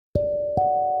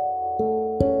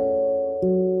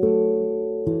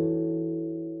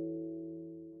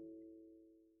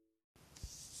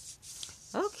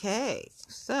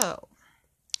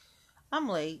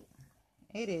late.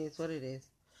 It is what it is.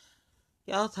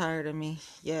 Y'all tired of me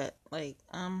yet. Like,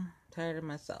 I'm tired of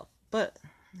myself. But,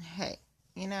 hey,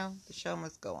 the show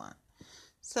must go on.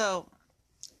 So,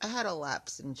 I had a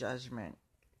lapse in judgment.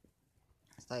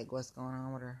 It's like, what's going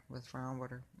on with her? What's wrong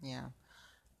with her? Yeah.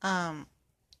 Um,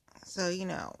 so,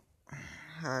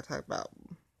 how I talk about,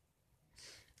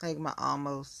 like, my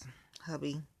almost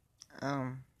hubby.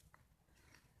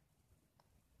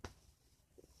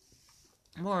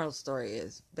 Moral story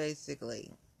is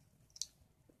basically,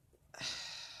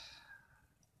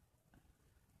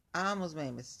 I almost made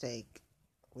a mistake,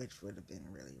 which would have been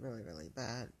really, really, really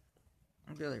bad.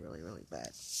 Really, really, really bad.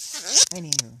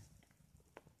 Anywho,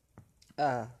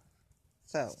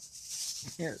 so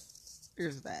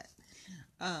here's that.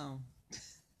 Um,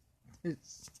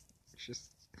 it's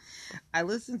just I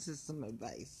listened to some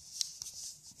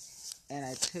advice and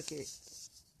I took it.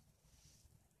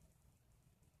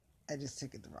 I just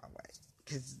took it the wrong way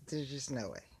because there's just no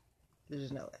way. There's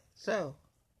just no way. So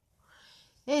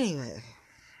anyway,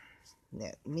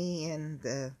 yeah, me and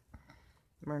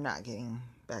we're not getting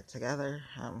back together.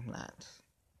 I'm not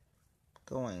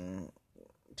going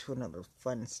to another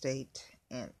fun state,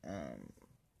 and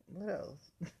what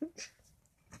else?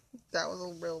 That was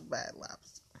a real bad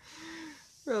lapse.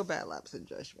 Real bad lapse in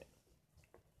judgment.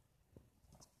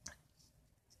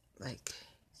 Like,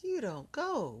 you don't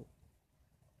go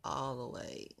all the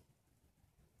way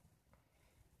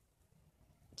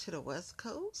to the West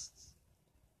Coast.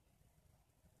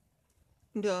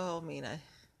 No, I mean, I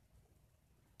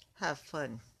have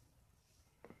fun.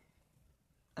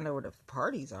 I know where the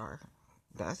parties are.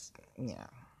 That's, not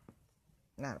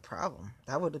a problem.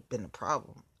 That would have been a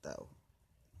problem, though.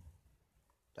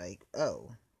 Like,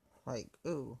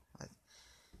 ooh,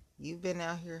 you've been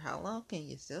out here how long and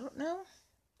you still don't know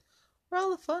where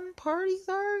all the fun parties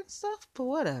are and stuff? But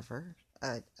whatever.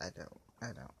 I don't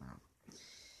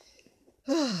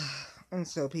know. And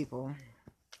so people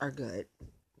are good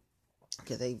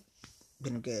because they've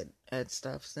been good at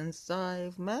stuff since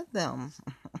I've met them.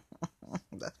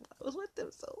 That's why I was with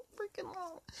them so freaking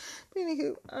long. But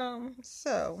anywho,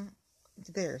 so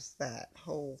there's that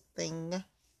whole thing.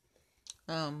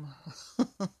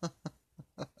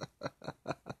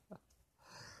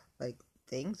 Like,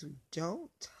 things we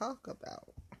don't talk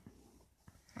about.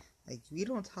 Like, we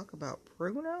don't talk about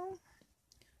Bruno.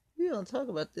 We don't talk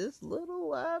about this little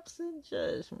lapse in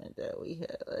judgment that we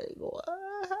had. Like, what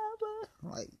happened?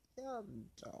 Like, y'all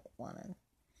don't want to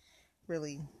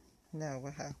really know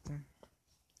what happened.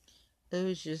 It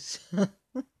was just it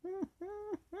was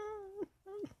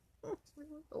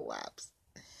a lapse.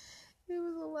 It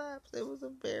was a lapse. It was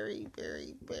a very,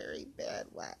 very, very bad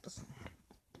lapse.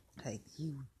 Like,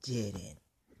 you didn't.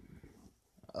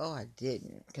 Oh, I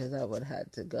didn't. Because I would have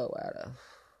had to go out of...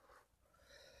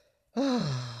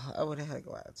 I would have had to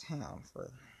go out of town for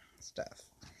stuff.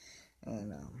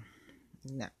 And,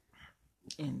 no.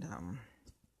 And,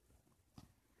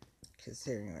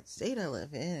 considering what state I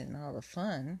live in and all the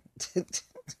fun.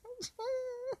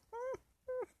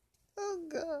 Oh,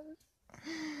 gosh.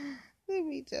 Let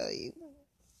me tell you.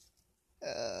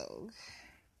 Oh.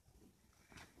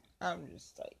 I'm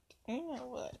just like, you know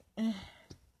what?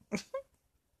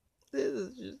 This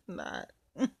is just not.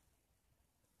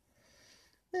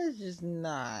 It's just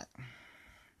not.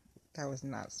 That was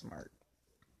not smart.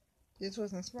 This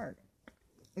wasn't smart.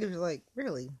 It was like,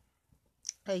 really?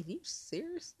 Like, you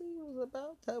seriously was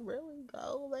about to really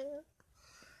go there?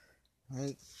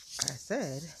 Like I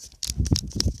said,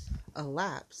 a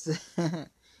lapse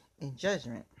in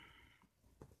judgment.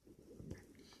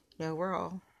 Yeah, we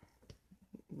all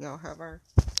have our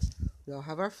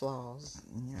flaws.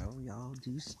 We all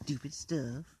do stupid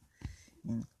stuff.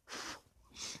 And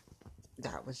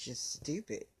that was just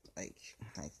stupid. Like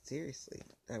seriously,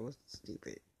 that was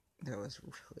stupid. That was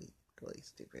really, really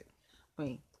stupid. I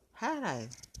mean, had I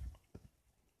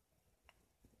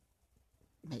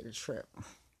made a trip,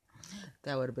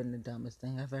 that would have been the dumbest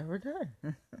thing I've ever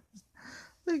done.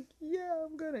 Like, yeah,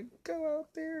 I'm gonna go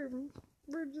out there and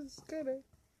we're just gonna...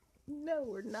 No,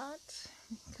 we're not.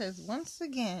 Because once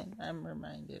again, I'm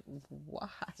reminded, why?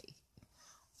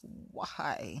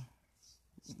 Why?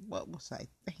 What was I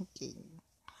thinking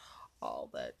all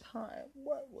that time?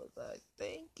 What was I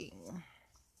thinking?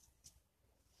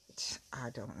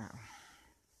 I don't know.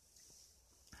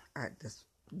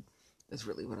 That's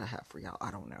really what I have for y'all.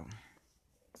 I don't know.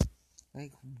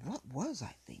 Like, what was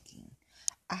I thinking?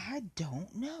 I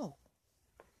don't know.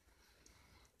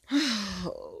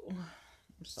 Oh,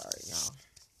 I'm sorry, y'all.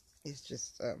 It's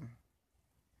just,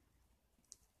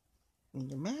 when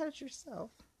you're mad at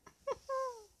yourself,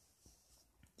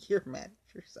 you're mad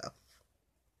at yourself.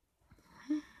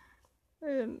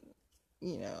 And,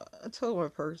 I told my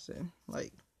person,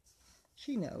 like,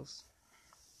 she knows.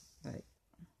 Like,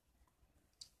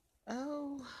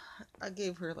 oh, I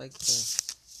gave her, like,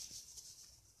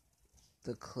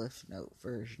 the Cliff Note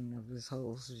version of this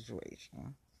whole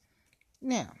situation.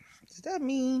 Now, does that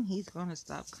mean he's going to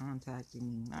stop contacting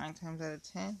me 9 times out of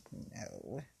 10?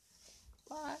 No.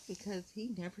 Why? Because he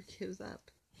never gives up.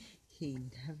 He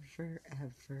never,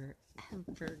 ever,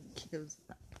 ever gives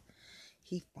up.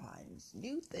 He finds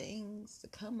new things to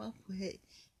come up with,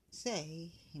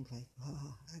 say, and be like,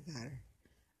 oh, I got her.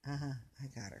 I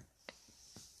got her.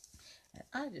 And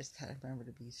I just kind of remember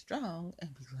to be strong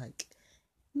and be like,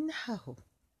 no,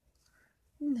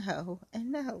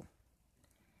 and no.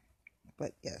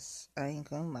 But yes, I ain't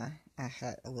gonna lie. I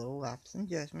had a little lapse in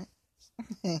judgment.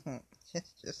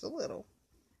 just a little.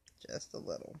 Just a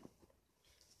little.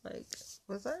 Like,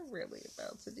 was I really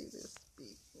about to do this?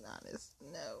 Be honest.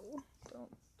 No.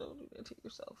 Don't do that to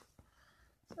yourself.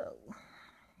 So,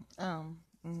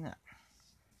 no.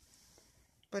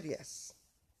 But yes.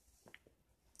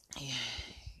 Yeah.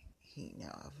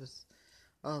 I was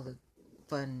all the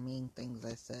fun, mean things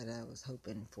I said I was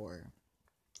hoping for.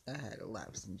 I had a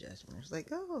lapse in judgment. It was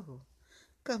like, oh,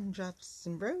 gumdrops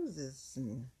some roses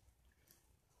and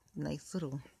nice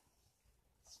little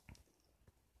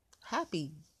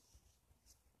happy.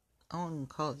 I wouldn't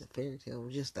call it a fairy tale. It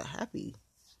was just a happy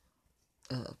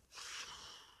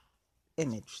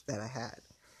image that I had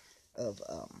of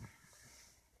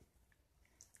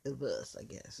us, I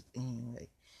guess. Anyway,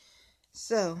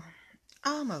 so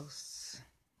almost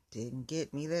didn't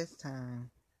get me this time.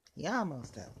 He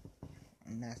almost though,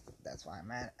 and that's why I'm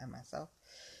mad at myself,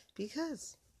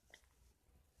 because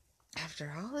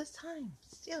after all this time,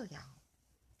 still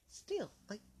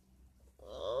like,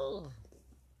 oh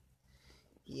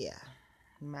yeah,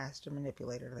 master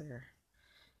manipulator,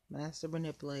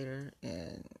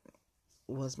 and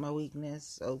was my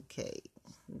weakness. Okay,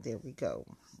 there we go.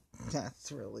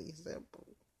 That's really simple.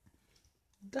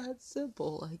 That's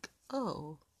simple. Like,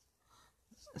 oh,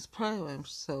 it's probably why I'm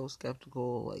so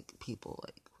skeptical. Like, people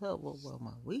like, well,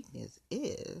 my weakness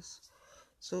is.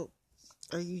 So,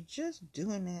 are you just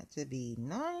doing that to be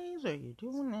nice? Or are you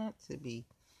doing that to be,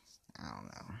 I don't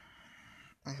know.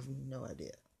 I have no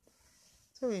idea.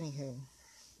 So, anywho,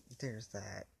 there's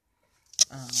that.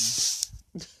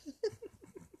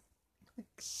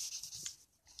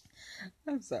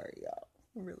 I'm sorry, y'all.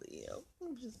 I really am.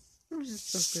 I'm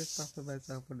just so pissed off at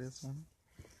myself for this one.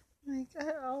 Like,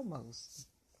 I almost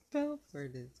fell for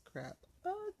this crap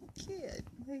again.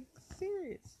 Like,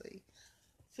 seriously.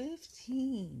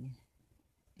 15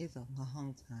 is a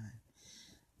long time.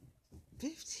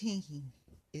 15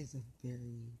 is a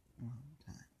very long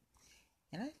time.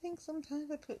 And I think sometimes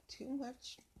I put too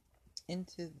much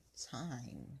into the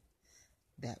time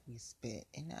that we spent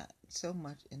and not so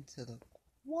much into the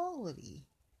quality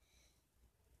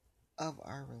of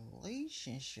our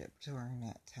relationship during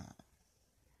that time.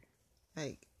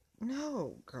 Like,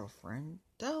 no, girlfriend,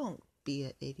 don't be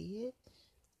an idiot.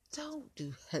 Don't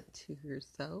do that to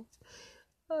yourself.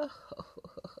 Oh.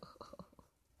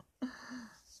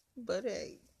 But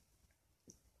hey,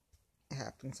 it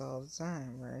happens all the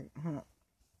time, right?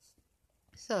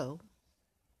 So,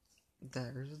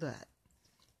 there's that.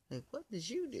 Like, what did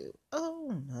you do?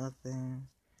 Oh, nothing.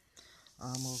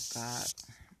 Almost got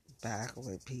back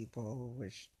with people,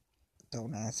 which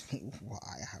don't ask me why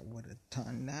I would have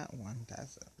done that one.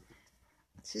 That's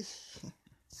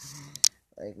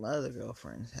like, my other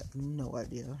girlfriends have no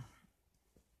idea.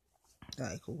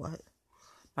 Like, what?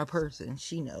 My person,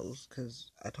 she knows,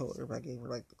 because I told her, I gave her,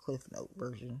 like, the Cliff Note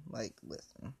version. Like,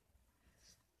 listen.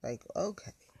 Like,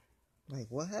 okay. Like,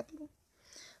 what happened?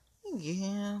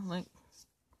 Yeah, like,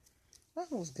 I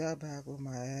almost got back with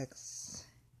my ex.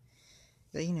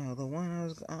 The one I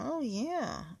was, oh,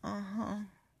 yeah,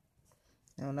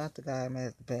 No, not the guy I met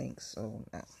at the bank, so,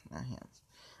 no, not him.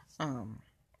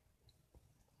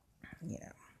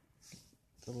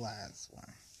 The last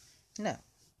one. No.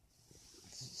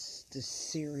 The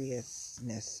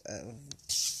seriousness of,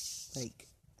 like,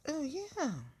 oh,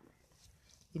 yeah.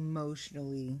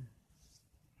 Emotionally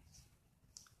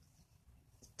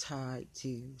tied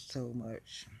to so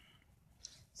much.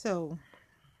 So,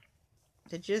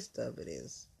 the gist of it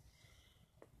is,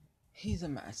 he's a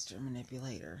master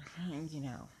manipulator,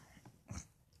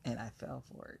 and I fell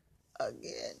for it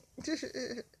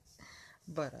again.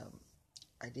 But,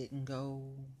 I didn't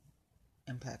go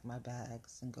and pack my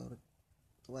bags and go to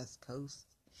the West Coast,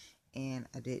 and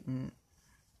I didn't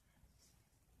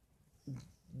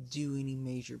do any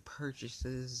major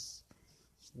purchases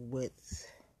with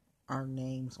our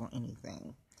names on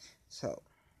anything. So,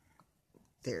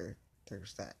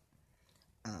 there's that.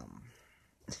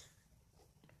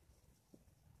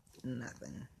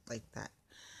 Nothing like that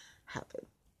happened.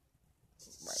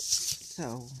 Right.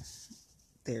 So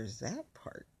there's that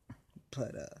part.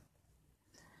 But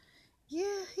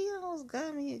yeah, he almost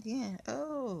got me again.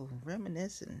 Oh,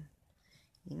 reminiscing.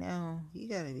 You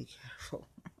gotta be careful.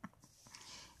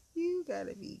 You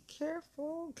gotta be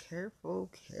careful,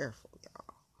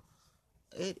 y'all.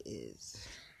 It is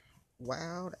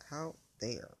wild out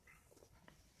there.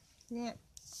 Yeah.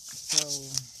 So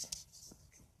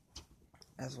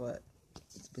that's what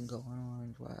it's been going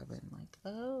on. Why I've been like,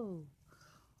 oh,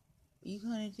 you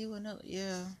gonna do another?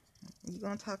 Yeah. You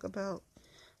gonna talk about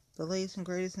the latest and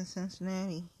greatest in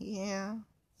Cincinnati? Yeah.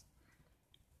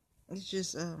 It's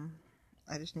just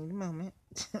I just need a moment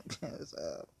because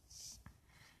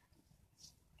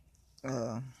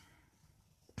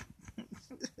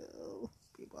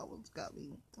people almost got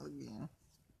me again.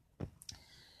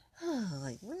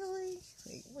 Like really?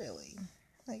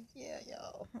 Like yeah,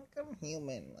 y'all. Like I'm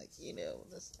human. Like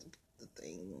that's the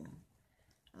thing.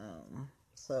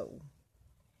 So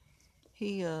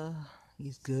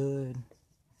he's good.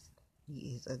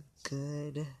 He is a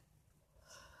good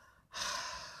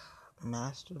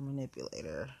master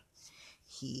manipulator.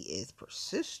 He is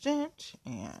persistent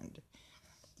and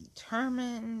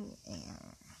determined,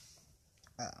 and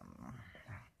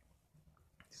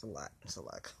it's a lot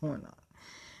going on.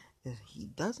 He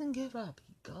doesn't give up.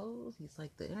 He goes. He's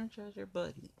like the Energizer,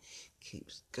 but he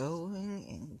keeps going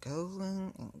and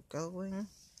going and going.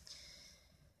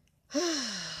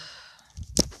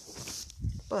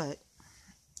 But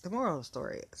the moral of the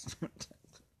story is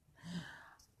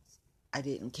I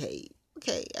didn't cave.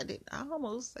 Okay, I didn't. I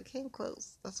came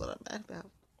close. That's what I'm mad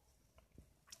about.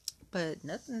 But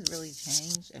nothing's really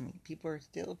changed. I mean, people are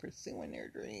still pursuing their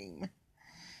dream.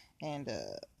 And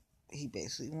he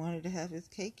basically wanted to have his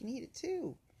cake and eat it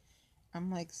too. I'm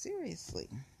like, seriously.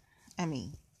 I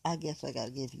mean, I guess I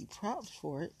gotta give you props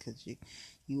for it because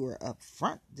you were up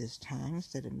front this time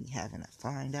instead of me having to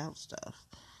find out stuff.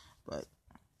 But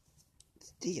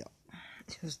still,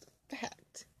 it was the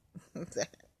fact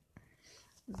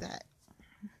that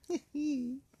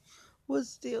he was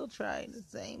still trying the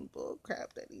same bull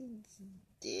crap that he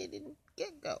did in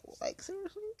get-go. Like,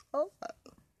 seriously? Okay.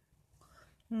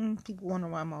 People wonder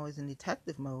why I'm always in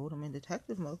detective mode. I'm in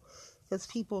detective mode because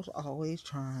people's always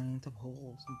trying to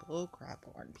pull some bull crap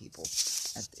on people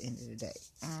at the end of the day.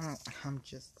 I'm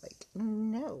just like,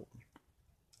 no,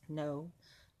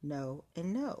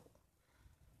 and no.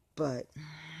 But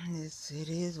it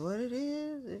is what it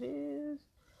is. It is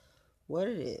what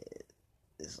it is.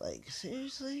 It's like,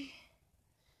 seriously?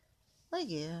 Like,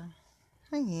 yeah.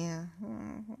 Like,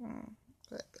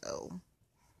 oh.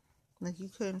 Like, you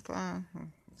couldn't find...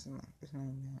 It's not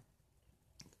even that.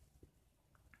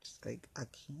 Just like, I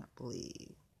can't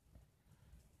believe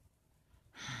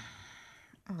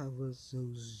I was so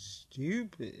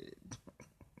stupid.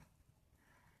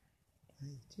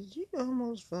 Like, did you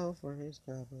almost fall for his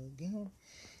crap again?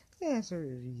 The answer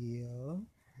is yeah.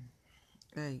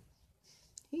 Like,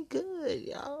 he good,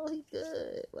 y'all. He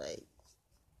good. Like,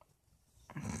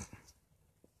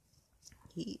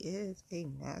 he is a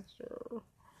master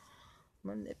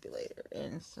manipulator.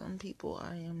 And some people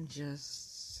I am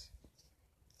just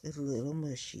a little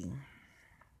mushy.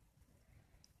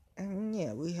 And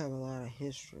yeah, we have a lot of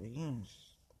history and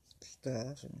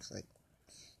stuff. And it's like,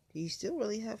 do you still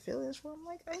really have feelings for him?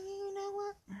 Like, you know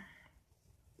what?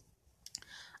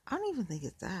 I don't even think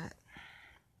it's that.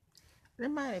 There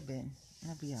might have been,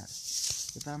 I'll be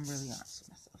honest, if I'm really honest with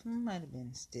myself, it might have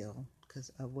been still,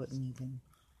 because I wouldn't even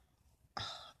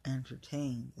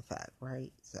entertain the fact,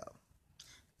 right? So,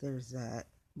 there's that.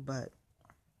 But,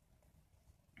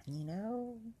 I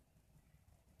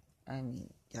mean,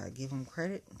 gotta give him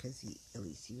credit, because at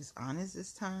least he was honest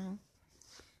this time.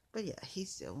 But yeah, he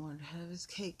still wanted to have his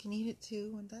cake and eat it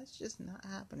too, and that's just not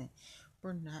happening.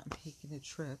 We're not making a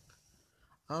trip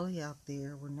all the way out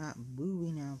there. We're not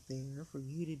moving out there for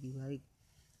you to be like,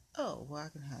 oh, well, I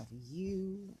can have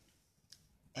you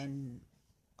and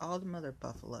all the other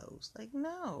buffaloes. Like,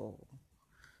 no.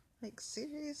 Like,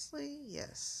 seriously?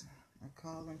 Yes. I'm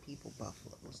calling people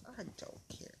buffaloes. I don't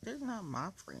care. They're not my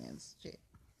friends. Shit.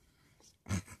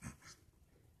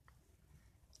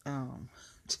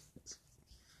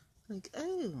 Like,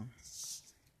 oh.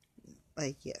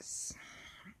 Like, yes.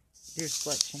 There's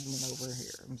slut shaming over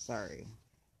here. I'm sorry.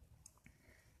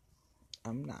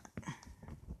 I'm not.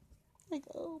 Like,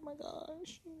 oh my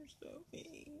gosh, you're so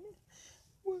mean.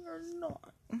 We're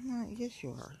not. I'm like, yes,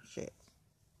 you are. Shit.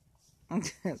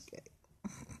 Okay.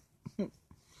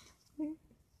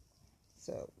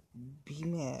 So, be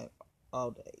mad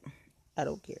all day. I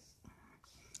don't care.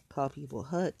 Call people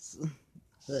huts.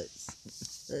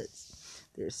 Huts.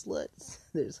 There's sluts.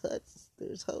 There's huts.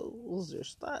 There's hoes. There's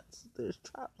spots. There's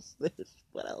trops. There's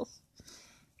what else?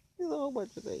 There's a whole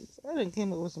bunch of things. I didn't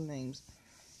come up with some names.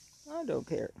 I don't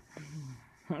care.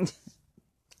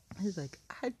 He's like,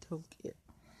 I don't care.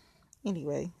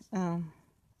 Anyway,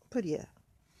 but yeah.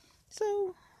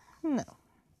 So, no.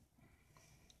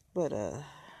 But,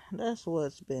 that's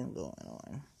what's been going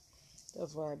on.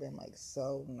 That's why I've been, like,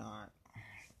 so not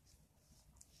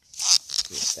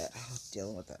with that,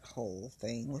 dealing with that whole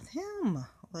thing with him.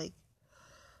 Like,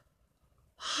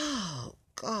 oh,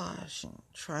 gosh, and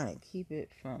trying to keep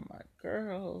it from my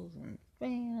girls and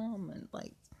fam, and,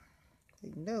 like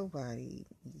nobody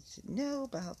needs to know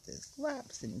about this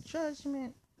lapse in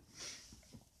judgment.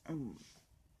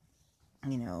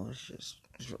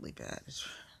 It's really bad.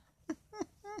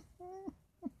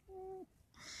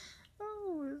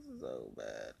 Oh, it's so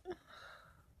bad.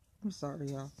 I'm sorry,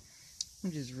 y'all.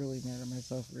 I'm just really mad at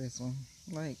myself for this one.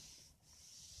 Like,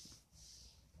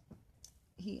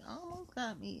 he almost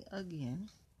got me again.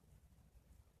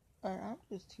 Or I'm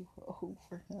just too old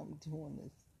for him doing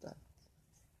this stuff.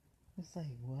 It's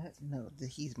like, what? No,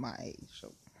 he's my age,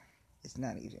 so it's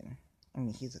not even. I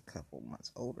mean, he's a couple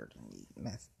months older than me, and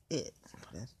that's it.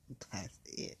 That's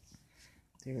it.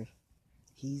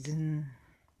 He's in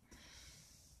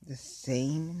the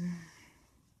same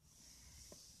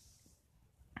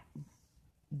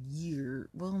year.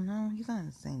 Well, no, he's not in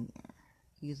the same year.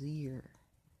 He's a year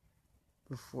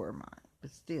before mine, but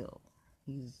still,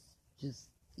 he's just,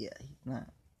 he's not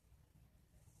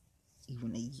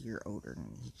even a year older than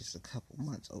me. He's just a couple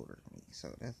months older than me,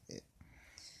 so that's it.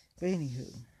 But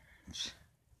anywho,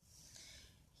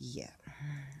 yeah.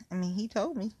 I mean, he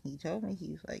told me, he's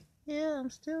like, yeah, I'm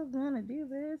still gonna do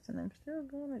this, and I'm still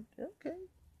gonna, okay,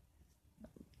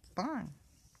 fine.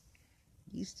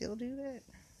 You still do that?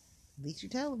 At least you're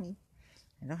telling me.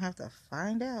 I don't have to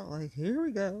find out, like, here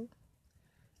we go.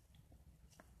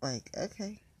 Like,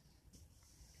 okay.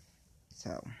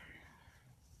 So,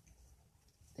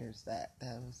 there's that.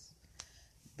 That was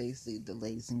basically the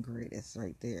latest and greatest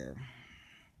right there.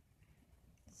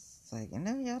 It's like, I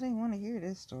know y'all didn't want to hear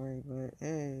this story, but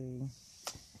hey,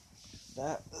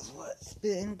 that is what's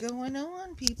been going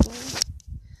on, people.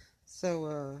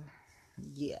 So,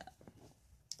 yeah.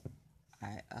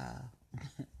 I,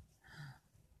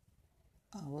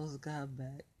 almost got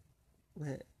back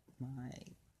with my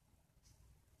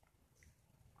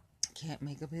can't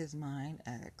make up his mind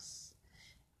ex,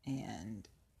 and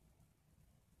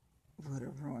would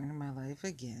have ruined my life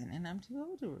again, and I'm too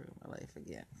old to ruin my life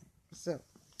again. So,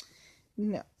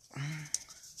 no.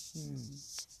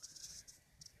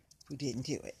 We didn't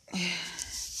do it.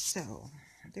 So,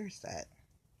 there's that.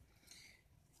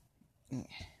 Yeah,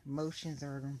 emotions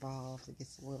are involved. It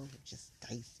gets a little just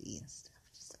dicey and stuff.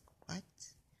 Just like, what?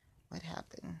 What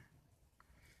happened?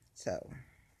 So,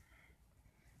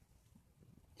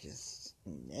 just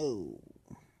no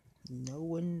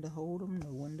one to hold them,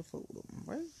 no one to fold them,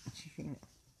 right?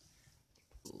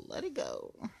 Let it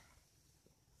go.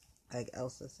 Like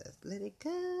Elsa says, let it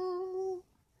go.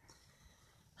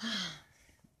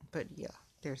 But yeah,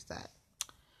 there's that.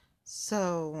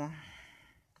 So,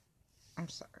 I'm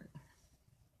sorry.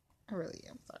 I really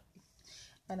am sorry.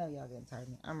 I know y'all getting tired of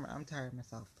me. I'm tired of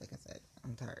myself. Like I said,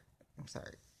 I'm tired. I'm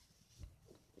sorry.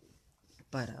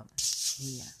 But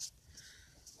yeah.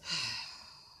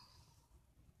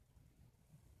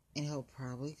 And he'll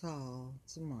probably call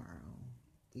tomorrow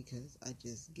because I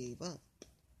just gave up.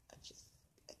 I just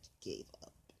gave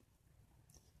up.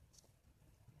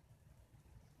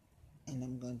 And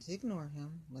I'm going to ignore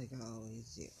him like I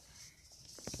always do.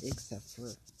 Except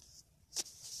for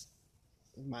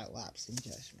my lapse in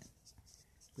judgment.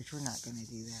 Which we're not going to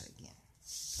do that again.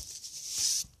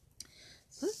 So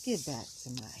let's get back to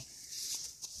my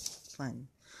fun,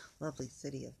 lovely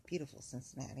city of beautiful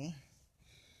Cincinnati.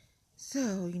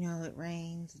 So, it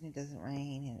rains and it doesn't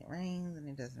rain, and it rains and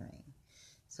it doesn't rain.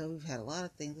 So we've had a lot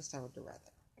of things. Let's start with the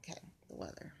weather. Okay, the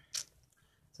weather.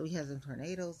 So we had some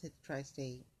tornadoes hit the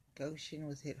tri-state. Goshen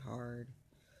was hit hard.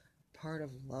 Part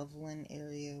of Loveland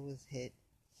area was hit.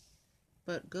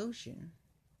 But Goshen,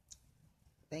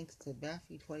 thanks to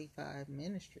Matthew 25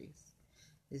 Ministries,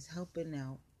 is helping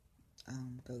out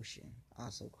Goshen.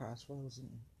 Also Crossroads and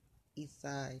East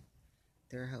Side,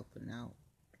 they're helping out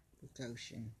with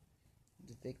Goshen,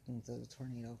 the victims of the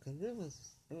tornado, because it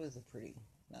was a pretty,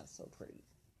 not so pretty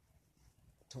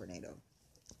tornado.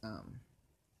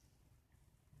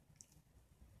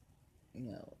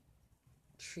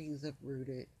 Trees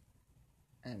uprooted.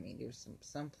 I mean, there's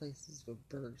some places with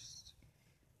burst.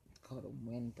 It's called a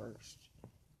wind burst,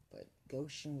 but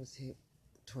Goshen was hit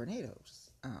with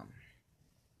tornadoes.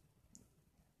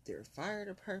 Their fire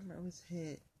department was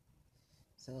hit.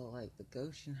 So, like, the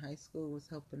Goshen High School was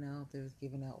helping out. They was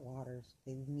giving out waters.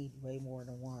 They need way more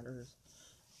than waters.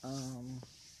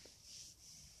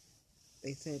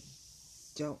 They said,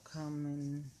 don't come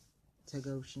in to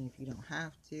Goshen if you don't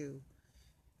have to.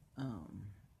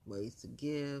 Ways to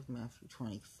give, Matthew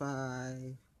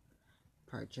 25,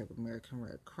 Project American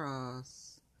Red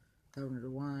Cross. Governor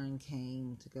DeWine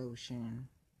came to Goshen.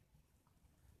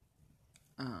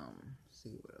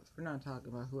 See what else. We're not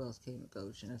talking about who else came to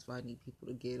Goshen. That's why I need people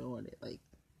to get on it. Like,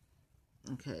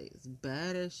 okay, as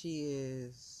bad as she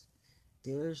is,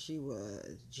 there she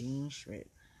was, Jean Schmidt,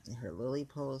 in her Lily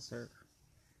Pulitzer,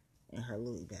 in her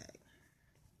Louis bag,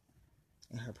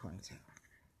 in her ponytail,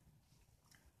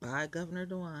 by Governor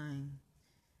DeWine,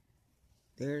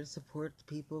 there to support the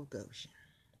people of Goshen.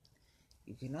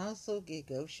 You can also get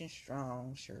Goshen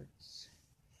Strong shirts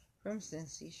from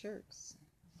Cincy Shirts.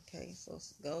 Okay, so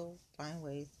go find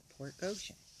ways to support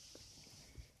Goshen.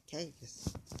 Okay,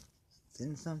 just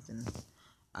send something.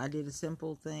 I did a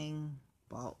simple thing,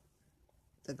 bought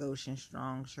the Goshen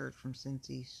Strong shirt from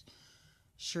Cincy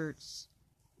Shirts,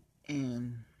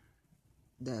 and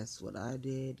that's what I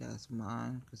did. That's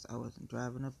mine, because I wasn't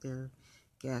driving up there.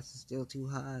 Gas is still too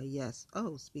high. Yes.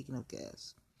 Oh, speaking of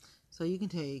gas. So you can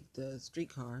take the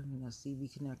streetcar,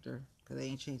 CB connector, because they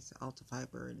ain't changed the Alta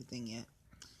Fiber or anything yet.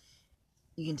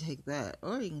 You can take that,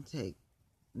 or you can take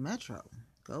Metro.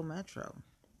 Go Metro.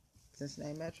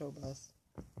 Cincinnati Metro bus.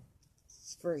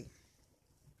 It's free.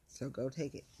 So go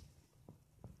take it.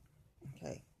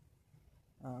 Okay.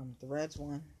 The Reds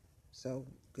won. So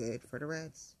good for the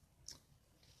Reds.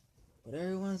 But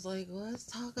everyone's like, let's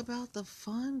talk about the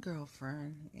fun,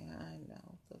 girlfriend. Yeah, I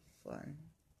know. The fun.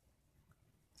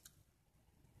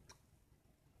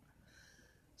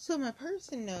 So my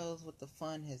person knows what the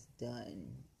fun has done.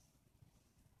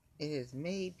 It has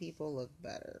made people look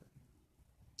better.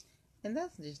 And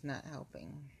that's just not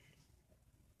helping.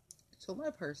 So my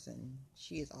person,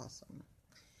 she is awesome.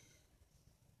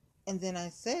 And then I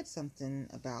said something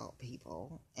about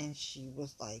people, and she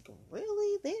was like,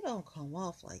 really? They don't come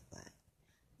off like that.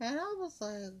 And I was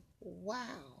like,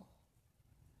 wow.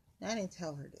 Now, I didn't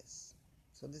tell her this.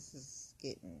 So this is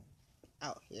getting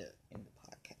out here in the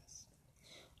podcast.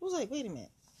 I was like, wait a minute.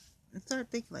 And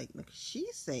started thinking, like, look,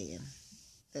 she's saying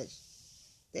that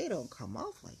they don't come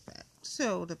off like that.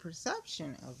 So the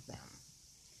perception of them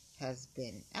has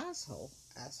been asshole,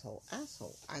 asshole,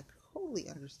 asshole. I totally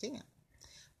understand.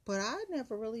 But I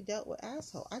never really dealt with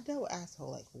asshole. I dealt with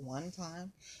asshole like one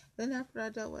time. Then after I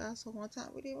dealt with asshole one time,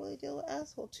 we didn't really deal with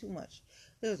asshole too much.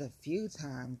 There was a few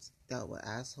times dealt with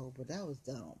asshole, but that was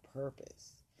done on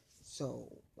purpose.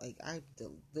 So, like, I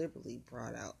deliberately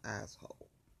brought out asshole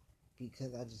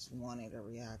because I just wanted a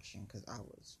reaction because I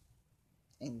was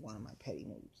in one of my petty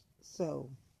moods. So,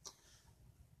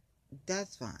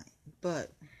 that's fine.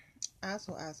 But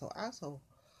asshole, asshole, asshole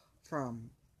from,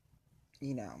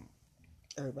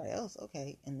 everybody else,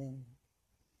 okay. And then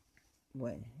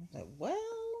when like, well,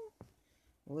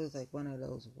 it was like one of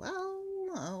those, well,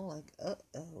 no, like,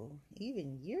 uh-oh,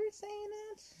 even you're saying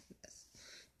that? That's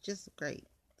just great.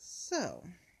 So,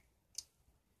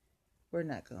 we're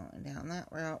not going down that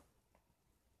route.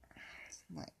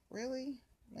 Like, really?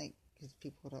 Like, because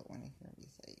people don't want to hear me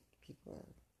say,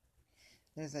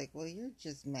 there's like, well, you're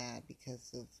just mad because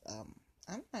of,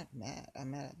 I'm not mad.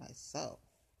 I'm mad at myself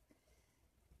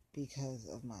because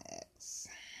of my ex,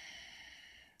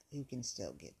 who can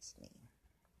still get to me.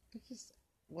 It's just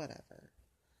whatever.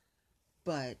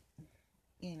 But,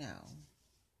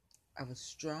 I was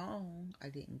strong. I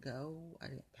didn't go. I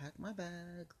didn't pack my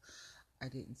bag. I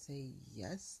didn't say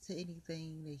yes to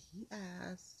anything that he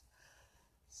asked.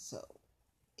 So,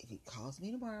 if he calls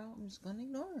me tomorrow, I'm just going to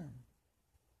ignore him.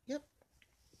 Yep.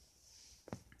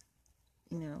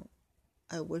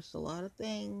 I wished a lot of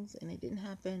things and it didn't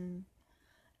happen.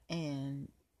 And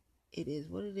it is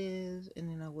what it is. And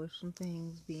then I wish some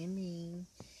things being me.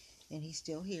 And he's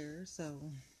still here.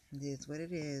 So, it is what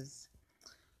it is.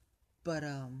 But,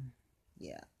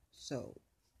 yeah. So,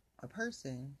 a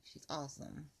person, she's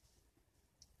awesome,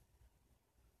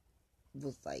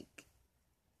 was like,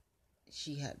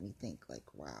 she had me think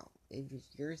like, wow, if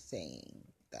you're saying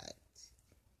that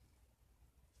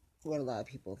what a lot of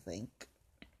people think,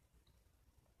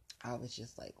 I was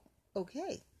just like,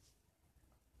 okay.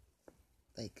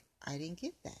 Like, I didn't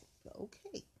get that, but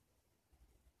okay.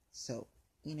 So,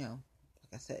 like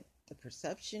I said, the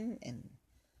perception and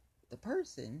the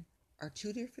person are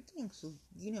two different things. So,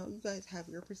 you guys have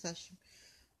your perception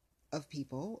of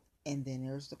people, and then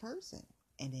there's the person.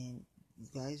 And then you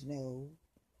guys know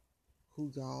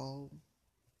who y'all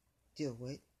deal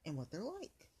with and what they're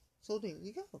like. So there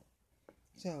you go.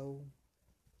 So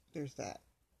there's that.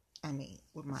 I mean,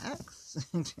 with my ex,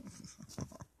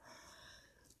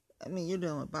 I mean, you're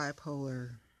dealing with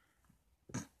bipolar,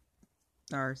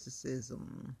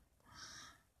 narcissism.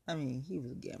 I mean, he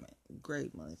was a gamut.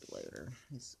 Great manipulator.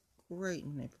 He's a great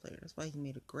manipulator. That's why he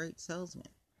made a great salesman.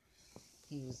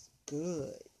 He was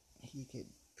good. He could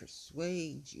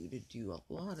persuade you to do a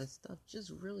lot of stuff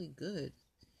just really good.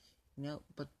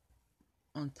 But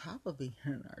on top of being a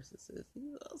narcissist, he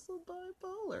was also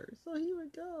bipolar. So he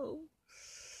would go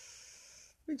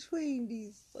between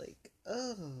these,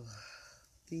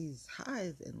 these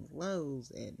highs and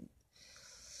lows and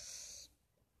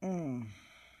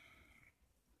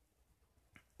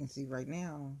see, right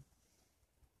now,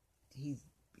 he's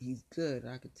good.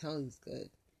 I could tell he's good.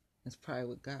 That's probably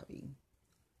what got me.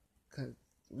 Because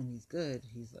when he's good,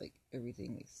 he's like,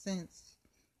 everything makes sense.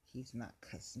 He's not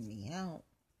cussing me out.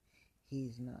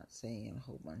 He's not saying a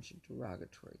whole bunch of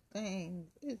derogatory things.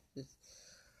 It's just,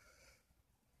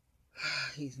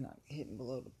 he's not hitting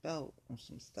below the belt on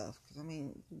some stuff. Because, I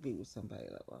mean, you be with somebody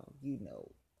like, well, you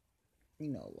know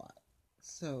a lot.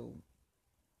 So,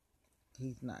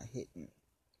 he's not hitting.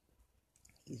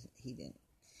 He didn't.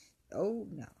 Oh,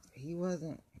 no. He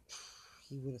wasn't.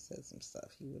 He would have said some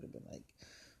stuff. He would have been like,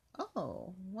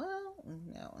 oh, well,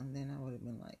 no. And then I would have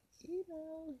been like,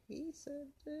 he said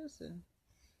this, and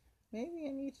maybe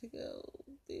I need to go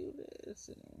do this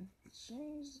and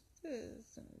change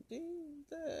this and do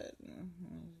that. And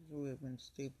it would have been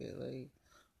stupid. Like,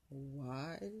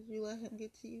 why did you let him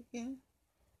get to you again?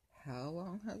 How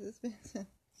long has this been?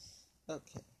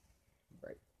 Okay,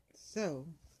 right. So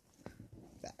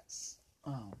that's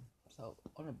so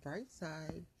on the bright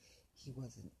side, he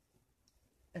wasn't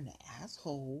an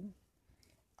asshole.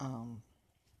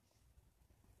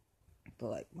 But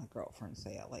like my girlfriends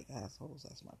say, I like assholes.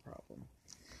 That's my problem.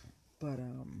 But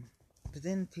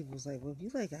then people was like, well, if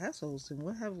you like assholes, then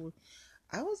what have we?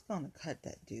 I was gonna cut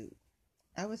that dude.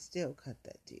 I would still cut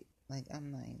that dude. Like,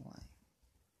 I'm not even lying.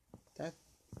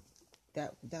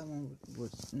 That one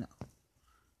was no.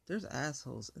 There's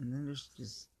assholes, and then there's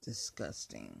just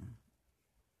disgusting,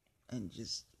 and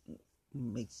just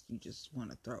makes you just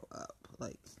want to throw up.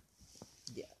 Like,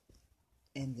 yeah.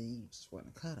 And then you just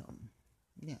want to cut them.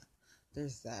 Yeah.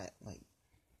 There's that, like,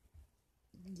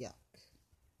 yuck.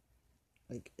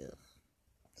 Like, ugh.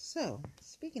 So,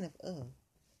 speaking of ugh,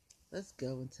 let's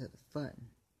go into the fun.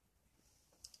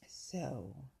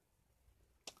 So,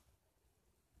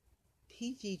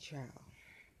 PG trial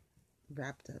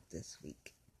wrapped up this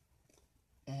week.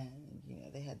 And,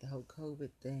 they had the whole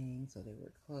COVID thing, so they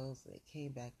were closed. So they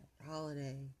came back after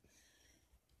holiday.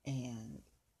 And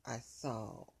I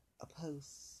saw a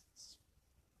post.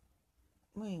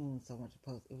 Well, it wasn't so much a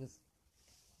post. It was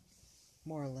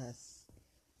more or less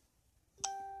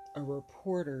a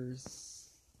reporter's,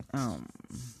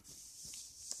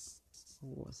 what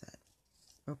was that?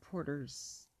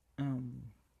 Reporters, that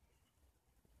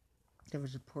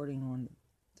was reporting on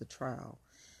the trial,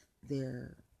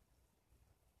 their,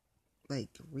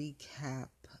 like, recap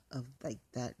of, like,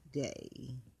 that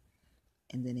day,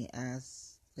 and then they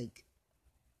asked, like,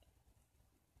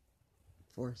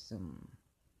 for some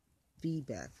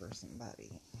feedback for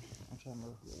somebody. I'm trying to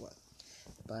remember who it was,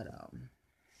 but,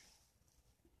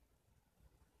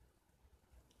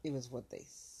 it was what they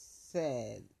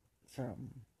said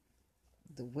from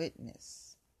the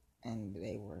witness, and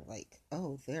they were like,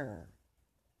 oh, there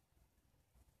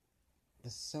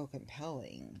was so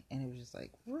compelling, and it was just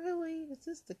like, really? Is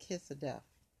this the kiss of death?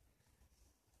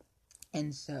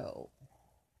 And so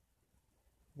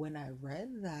when I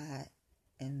read that,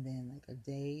 and then like a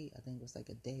day, I think it was like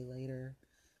a day later,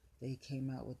 they came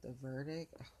out with the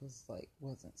verdict, I was like,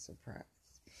 wasn't surprised,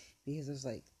 because it was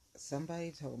like,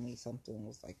 somebody told me something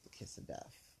was like the kiss of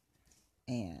death,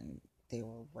 and they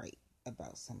were right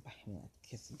about somebody like the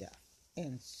kiss of death.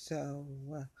 And so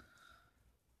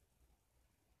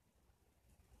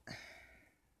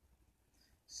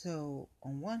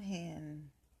on one hand,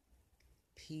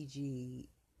 PG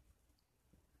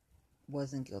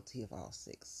wasn't guilty of all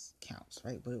 6 counts,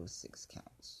 right? But it was 6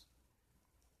 counts.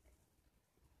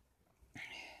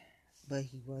 But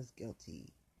he was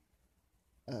guilty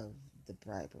of the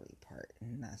bribery part,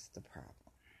 and that's the problem.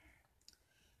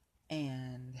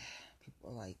 And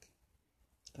people like,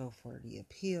 go for the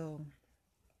appeal.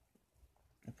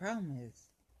 The problem is,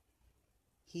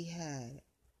 he had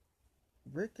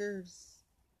Rickers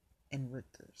and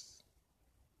Rickers.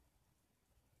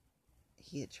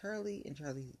 He had Charlie and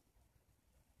Charlie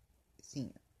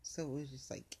Sr. So it was just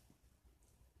like,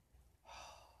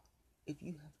 if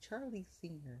you have Charlie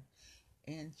Sr.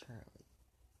 and Charlie.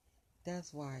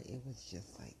 That's why it was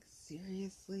just like,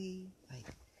 seriously?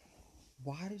 Like,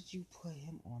 why did you put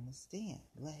him on the stand?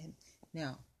 Let him.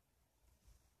 Now,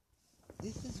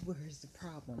 this is where's the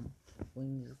problem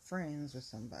when you're friends with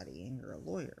somebody and you're a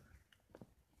lawyer.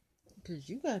 Because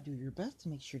you got to do your best to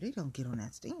make sure they don't get on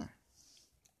that stand.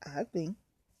 I think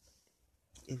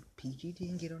if PG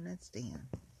didn't get on that stand,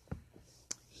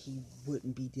 he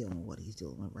wouldn't be dealing with what he's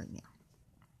dealing with right now.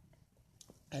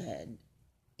 And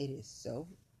it is so,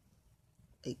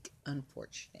 like,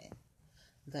 unfortunate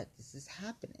that this is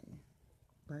happening,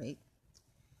 right?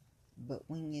 But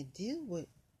when you deal with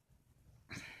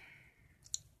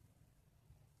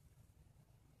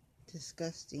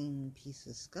disgusting piece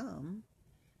of scum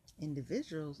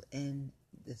individuals, and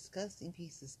disgusting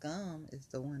piece of scum is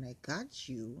the one that got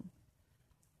you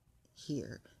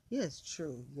here. Yes,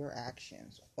 true, your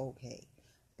actions, okay.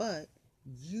 But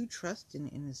you trusting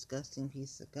in a disgusting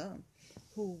piece of gum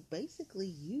who basically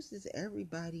uses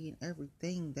everybody and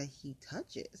everything that he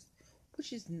touches,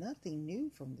 which is nothing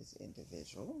new from this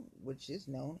individual, which is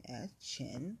known as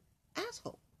Chin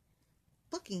Asshole.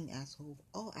 Fucking asshole of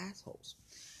all assholes.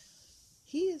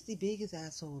 He is the biggest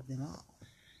asshole of them all.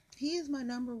 He is my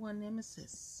number one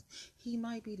nemesis. He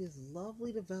might be this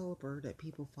lovely developer that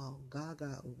people fall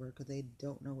gaga over because they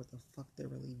don't know what the fuck they're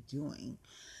really doing.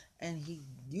 And he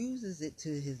uses it to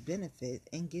his benefit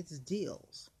and gets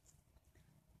deals.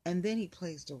 And then he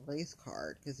plays the race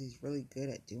card because he's really good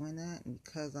at doing that. And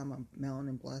because I'm a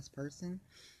melanin blessed person,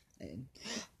 and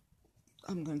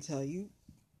I'm going to tell you,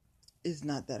 it's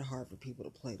not that hard for people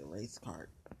to play the race card.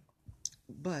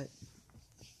 But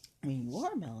when you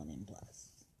are melanin blessed,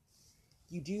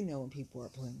 you do know when people are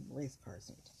playing race cards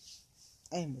sometimes.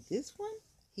 And with this one,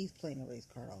 he's playing a race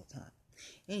card all the time.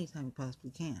 Anytime he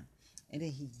possibly can. And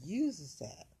then he uses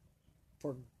that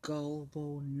for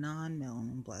gullible,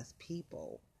 non-melanin blessed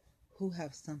people who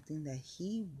have something that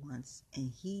he wants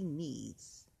and he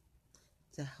needs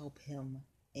to help him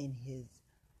in his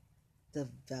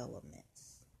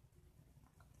developments.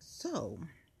 So,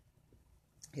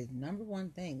 his number one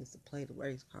thing is to play the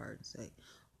race card and say,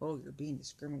 oh, you're being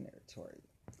discriminatory.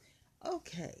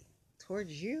 Okay,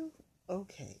 towards you?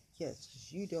 Okay, yes,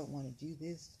 you don't want to do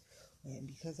this, and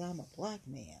because I'm a black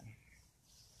man.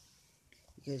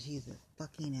 Because he's a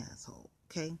fucking asshole,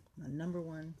 okay? My number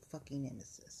one fucking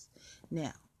nemesis.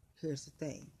 Now, here's the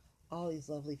thing. All these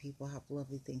lovely people have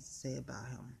lovely things to say about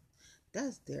him.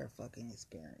 That's their fucking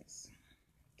experience.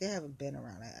 They haven't been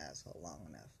around that asshole long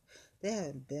enough. They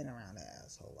haven't been around that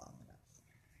asshole long enough.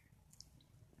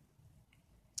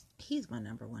 He's my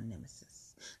number one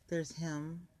nemesis. There's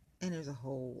him, and there's a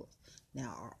whole...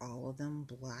 Now, are all of them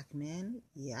black men?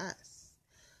 Yes.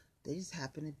 They just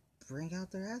happen to bring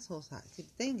out their asshole side. See,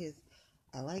 the thing is,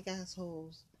 I like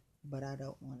assholes, but I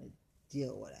don't want to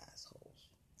deal with assholes.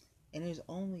 And there's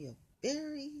only a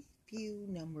very few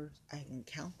numbers. I can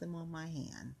count them on my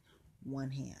hand.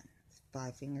 One hand.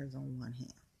 5 fingers on one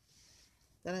hand.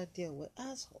 That I deal with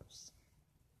assholes.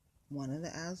 One of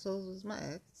the assholes is my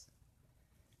ex.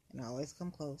 And I always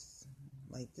come close.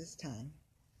 Like this time.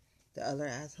 The other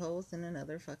asshole's in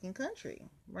another fucking country.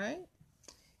 Right?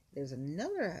 There's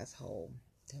another asshole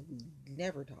that we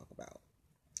never talk about.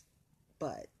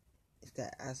 But if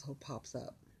that asshole pops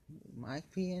up, we might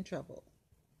be in trouble.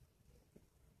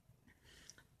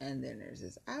 And then there's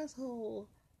this asshole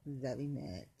that we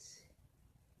met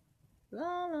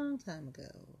long time ago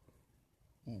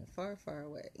and far, far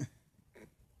away.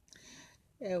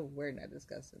 And we're not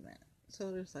discussing that.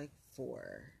 So there's like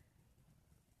four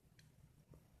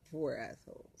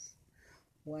assholes.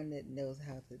 One that knows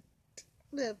how to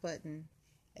that button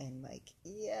and like,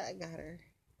 yeah, I got her.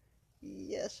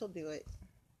 Yeah, she'll do it.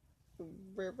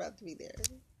 We're about to be there.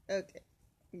 Okay.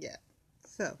 Yeah.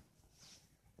 So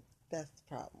that's the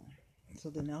problem. So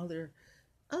then other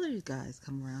guys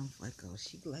come around like, oh,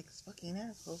 she likes fucking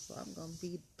assholes, so I'm gonna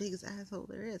be the biggest asshole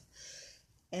there is.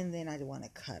 And then I want to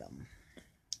cut them.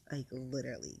 Like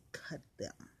literally cut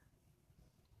them.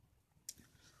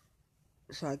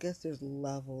 So I guess there's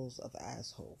levels of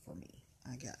asshole for me,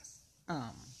 I guess.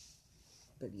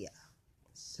 But yeah.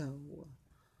 So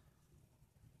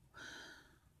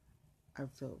I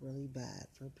felt really bad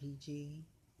for PG.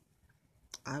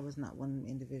 I was not one of the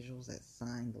individuals that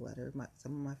signed the letter.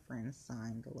 Some of my friends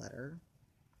signed the letter.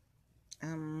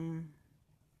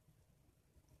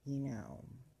 You know,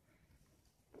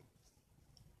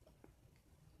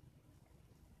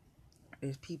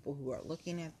 there's people who are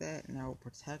looking at that, and I will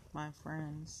protect my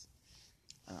friends.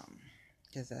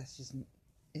 Because that's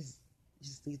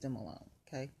just leave them alone,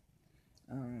 okay?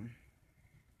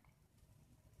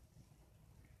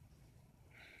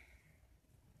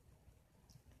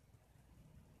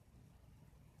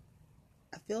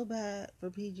 feel bad for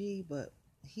PG, but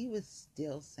he was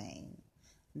still saying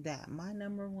that my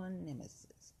number one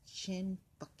nemesis, Chin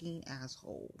fucking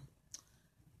asshole,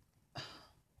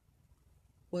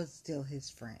 was still his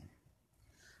friend.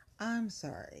 I'm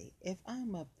sorry. If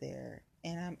I'm up there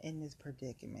and I'm in this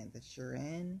predicament that you're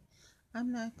in,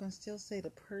 I'm not going to still say the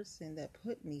person that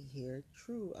put me here,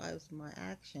 true, I was my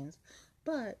actions,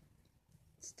 but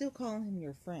still calling him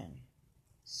your friend.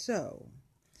 So,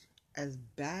 as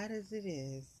bad as it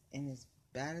is, and as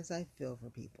bad as I feel for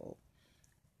people,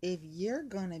 if you're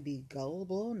going to be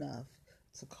gullible enough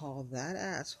to call that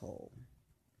asshole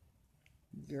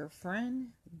your friend,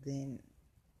 then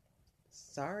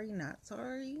sorry, not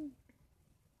sorry.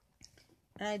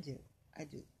 And I do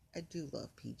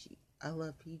love PG. I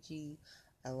love PG.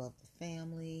 I love the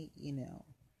family.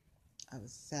 I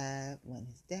was sad when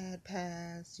his dad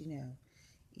passed.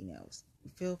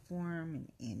 Feel for him,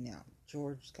 and now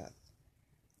George got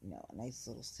a nice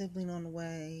little sibling on the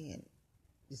way, and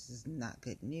this is not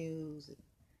good news.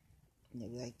 And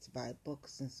we like to buy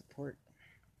books and support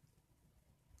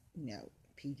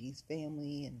PG's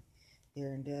family and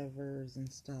their endeavors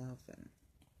and stuff.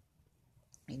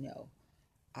 And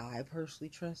I personally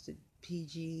trusted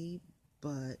PG,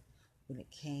 but when it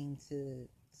came to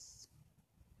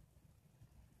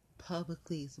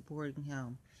publicly supporting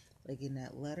him, like in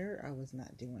that letter, I was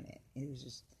not doing it. It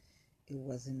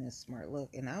wasn't a smart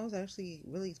look. And I was actually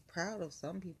really proud of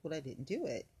some people that didn't do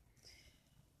it.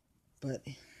 But,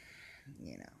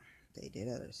 they did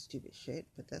other stupid shit,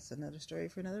 but that's another story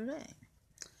for another day.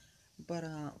 But,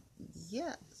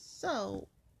 yeah, so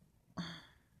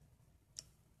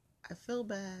I feel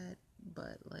bad,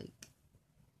 but,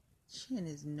 Chin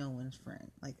is no one's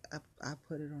friend. I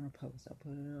put it on a post. I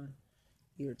put it on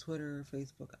either Twitter or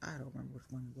Facebook. I don't remember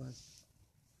which one it was.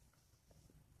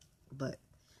 But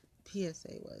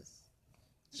PSA was,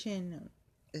 Chin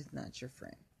is not your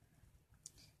friend.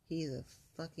 He is a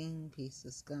fucking piece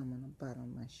of scum on the bottom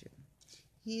of my shoe.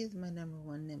 He is my number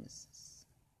one nemesis.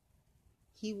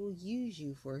 He will use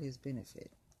you for his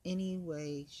benefit, any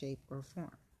way, shape, or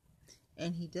form.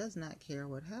 And he does not care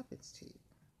what happens to you.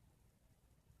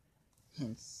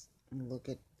 Hence, look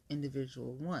at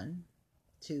individual 1,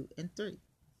 2, and 3.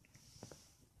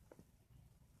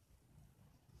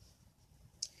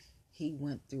 He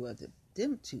went through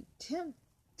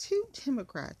two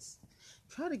Democrats,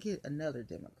 try to get another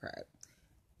Democrat,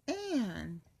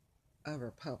 and a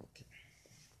Republican.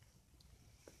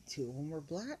 2 of them were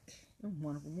black, and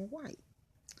 1 of them were white.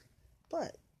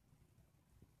 But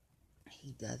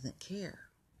he doesn't care.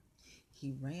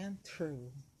 He ran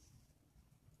through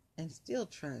and still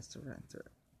tries to run through.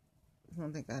 I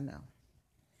don't think I know.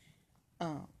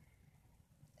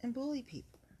 And bully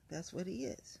people. That's what he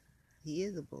is. He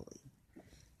is a bully.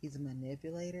 He's a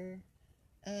manipulator,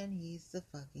 and he's the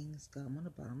fucking scum on the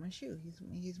bottom of my shoe.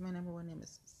 He's my number one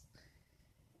nemesis.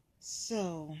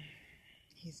 So,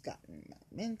 he's gotten my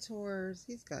mentors.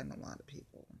 He's gotten a lot of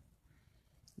people.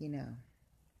 He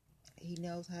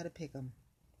knows how to pick them.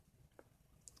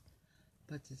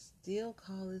 But to still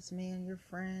call this man your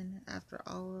friend after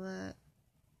all of that,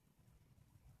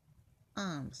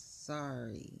 I'm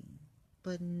sorry,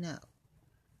 but no.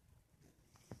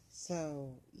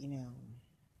 So,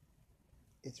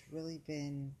 it's really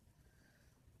been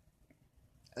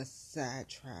a sad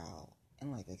trial.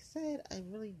 And like I said, I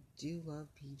really do love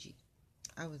PG.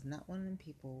 I was not one of them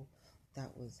people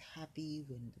that was happy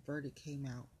when the verdict came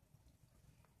out.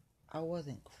 I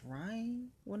wasn't crying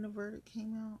when the verdict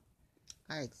came out.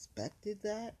 I expected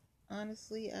that,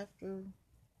 honestly, after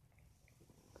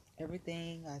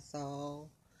everything I saw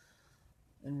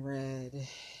and read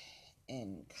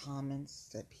and comments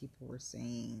that people were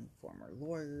saying, former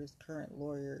lawyers, current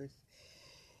lawyers.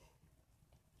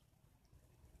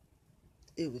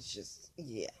 It was just,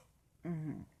 yeah.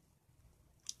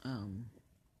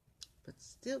 But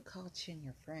still call Chin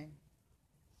your friend?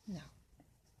 No.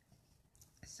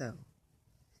 So,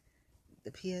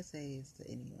 the PSA is to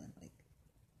anyone,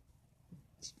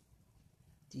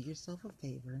 do yourself a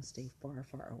favor and stay far,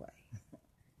 far away.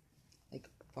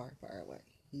 Far, far away.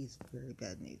 He's very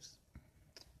bad news.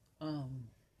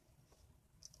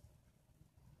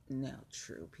 Now,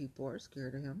 true, people are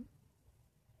scared of him.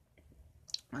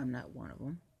 I'm not one of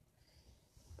them.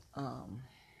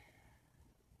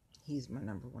 He's my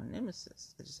number one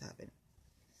nemesis. I just haven't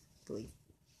really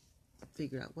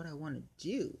figured out what I want to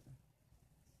do,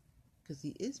 because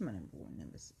he is my number one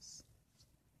nemesis.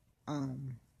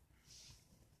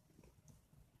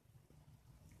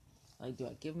 Do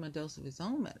I give him a dose of his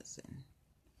own medicine?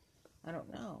 I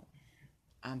don't know.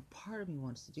 Part of me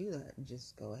wants to do that and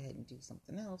just go ahead and do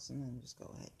something else, and then just go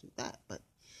ahead and do that. But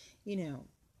You know,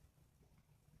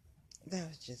 that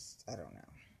was just, I don't know.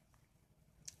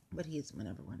 But he is my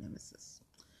number one nemesis.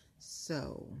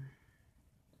 So,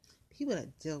 people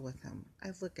that deal with him, I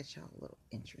look at y'all a little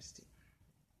interesting.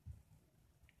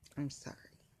 I'm sorry.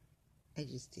 I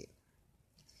just do.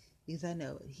 Because I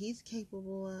know what he's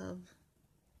capable of,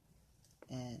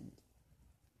 and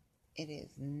it is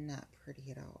not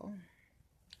pretty at all.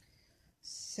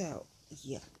 So,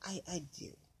 yeah, I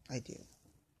do. I do.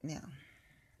 Now,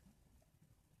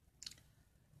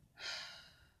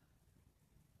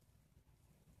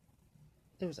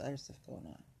 there was other stuff going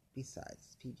on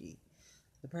besides PG.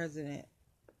 The president,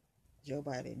 Joe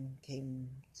Biden, came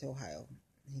to Ohio.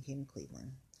 He came to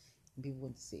Cleveland. And people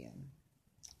went to see him.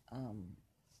 I'm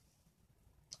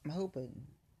hoping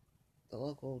the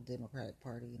local Democratic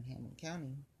Party in Hamilton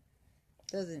County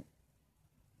doesn't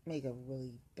make a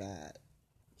really bad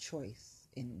choice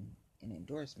in an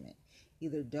endorsement.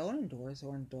 Either don't endorse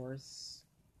or endorse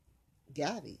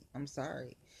Gabby. I'm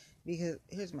sorry. Because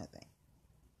here's my thing.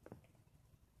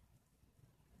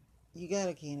 You got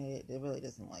a candidate that really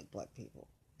doesn't like black people.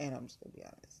 And I'm just going to be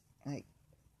honest. Like,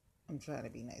 I'm trying to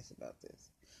be nice about this.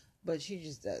 But she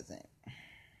just doesn't.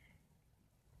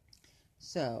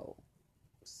 So,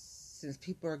 since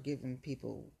people are giving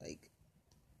people, like,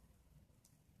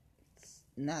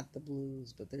 not the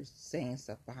blues, but they're saying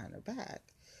stuff behind her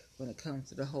back when it comes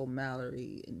to the whole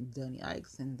Mallory and Donnie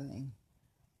Eichson thing,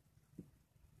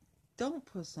 don't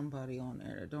put somebody on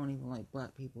there that don't even like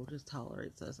black people, just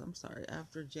tolerates us. I'm sorry.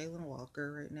 After Jalen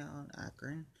Walker right now in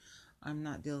Akron, I'm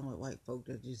not dealing with white folk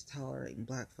that just tolerating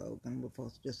black folk and we're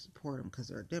supposed to just support them because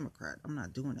they're a Democrat. I'm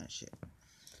not doing that shit.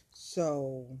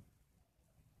 So,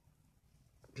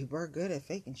 people are good at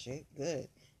faking shit, good.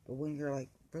 But when you're like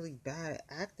really bad at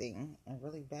acting and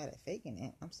really bad at faking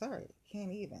it, I'm sorry,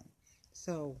 can't even.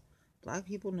 So, black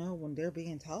people know when they're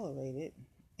being tolerated,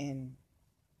 and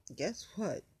guess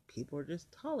what? People are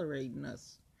just tolerating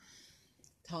us.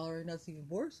 Tolerating us even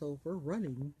more so for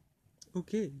running.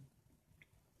 Okay.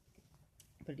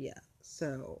 But yeah,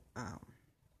 so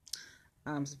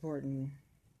I'm supporting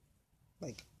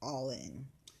like all in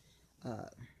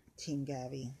Team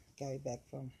Gabby back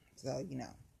from, so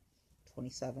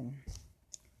 27.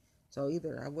 So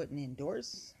either I wouldn't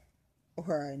endorse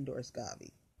or I endorse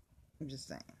Gabby. I'm just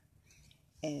saying.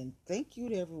 And thank you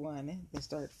to everyone that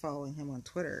started following him on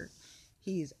Twitter.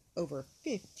 He's over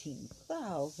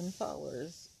 15,000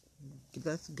 followers.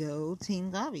 Let's go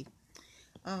Team Gabby.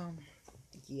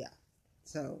 Yeah.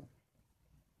 So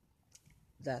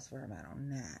that's where I'm at on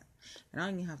that. And I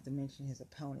don't even have to mention his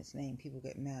opponent's name. People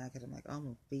get mad because I'm like, oh, I'm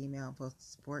a female, I'm supposed to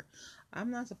support.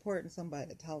 I'm not supporting somebody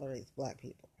that tolerates black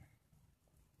people.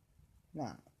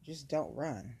 Nah, just don't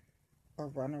run. Or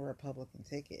run a Republican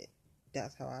ticket.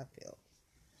 That's how I feel.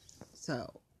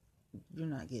 So, you're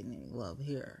not getting any love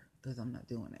here because I'm not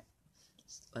doing it.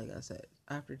 Like I said,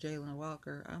 after Jalen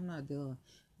Walker, I'm not doing.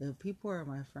 If people are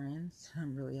my friends,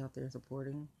 I'm really out there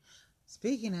supporting.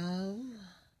 Speaking of,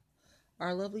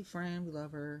 our lovely friend, we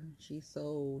love her. She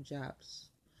sold Japs.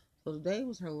 So today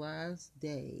was her last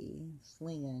day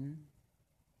slinging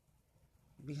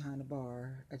behind the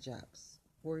bar at Japs.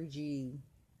 40G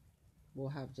will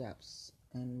have Japs,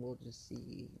 and we'll just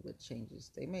see what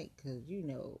changes they make. Because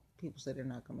people say they're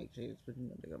not going to make changes, but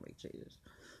they're going to make changes.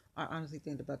 I honestly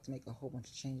think they're about to make a whole bunch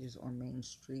of changes on Main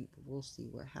Street, but we'll see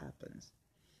what happens.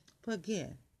 But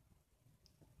again,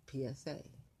 PSA.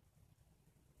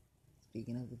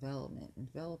 Speaking of development and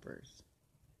developers,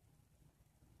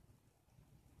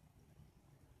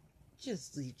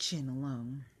 just leave Chin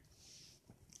alone.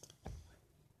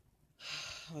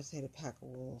 I would say the pack of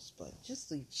wolves, but just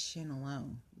leave Chin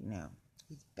alone.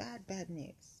 He's bad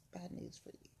news. Bad news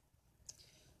for you.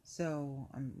 So,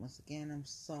 once again, I'm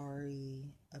sorry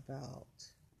about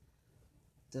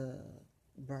the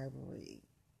bribery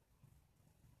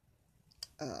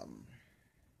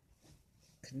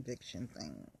conviction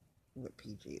thing with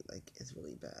PG. Like, it's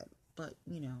really bad. But,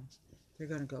 they're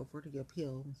going to go for the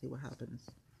appeal and see what happens.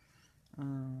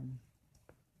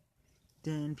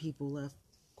 Then people left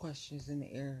questions in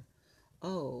the air.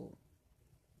 Oh,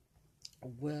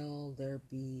 will there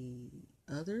be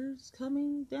others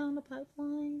coming down the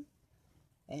pipeline?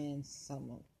 And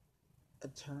some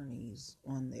attorneys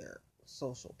on their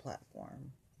social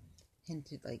platform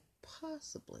hinted like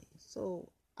possibly.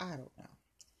 So I don't know.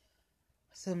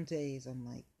 Some days I'm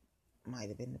like, might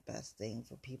have been the best thing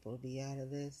for people to be out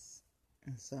of this.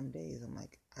 And some days I'm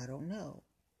like, I don't know.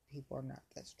 People are not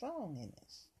that strong in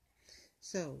this.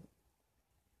 So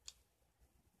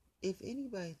if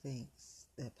anybody thinks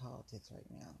that politics right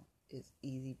now is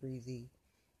easy breezy,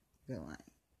 they're lying.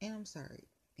 And I'm sorry,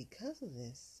 because of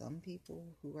this, some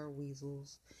people who are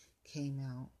weasels came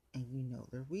out, and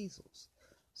they're weasels.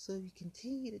 So if you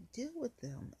continue to deal with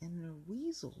them and they're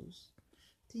weasels,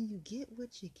 then you get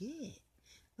what you get.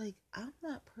 Like, I'm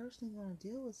not personally going to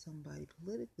deal with somebody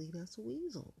politically that's a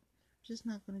weasel. Just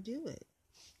not going to do it.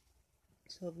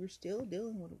 So if you're still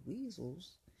dealing with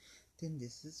weasels, then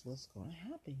this is what's going to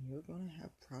happen. You're going to have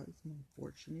probably some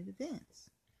unfortunate events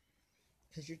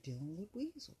because you're dealing with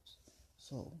weasels.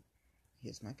 So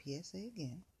here's my PSA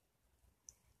again.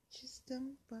 Just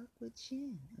don't fuck with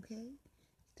Chin, okay?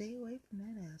 Stay away from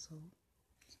that asshole.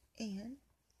 And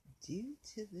due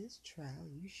to this trial,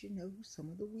 you should know who some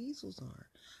of the weasels are.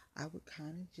 I would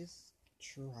kind of just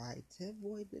try to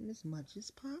avoid them as much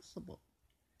as possible.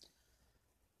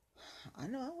 I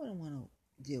know I wouldn't want to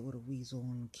deal with a weasel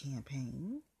on the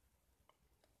campaign.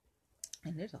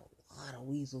 And there's a lot of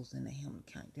weasels in the Hamilton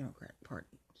County Democratic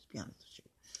Party, just be honest with you.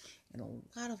 And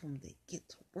a lot of them, they get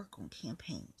to work on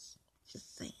campaigns.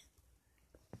 Just saying.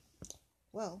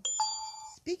 Well,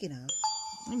 speaking of,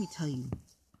 let me tell you,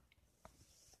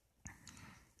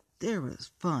 there was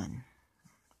fun.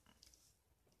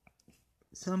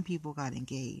 Some people got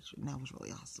engaged, and that was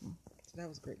really awesome. So that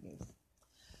was great news.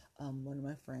 One of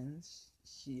my friends,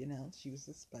 she announced she was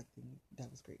suspecting.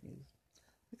 That was great news.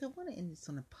 Like, I want to end this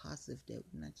on a positive note,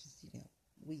 not just,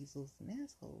 weasels and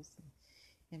assholes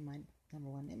and my number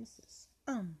one nemesis.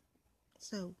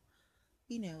 So,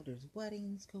 there's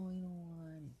weddings going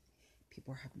on,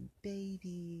 people are having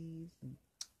babies, and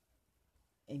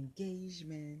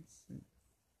engagements, and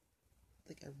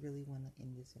I really want to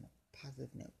end this on a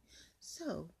positive note.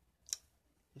 So,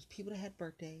 there's people that had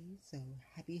birthdays, so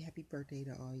happy birthday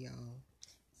to all y'all.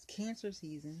 It's cancer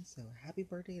season, so happy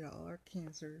birthday to all our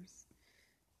cancers.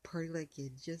 Party like you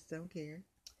just don't care.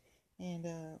 And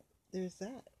there's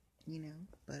that,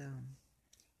 but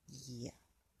yeah,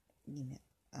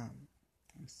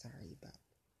 I'm sorry about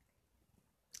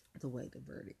the way the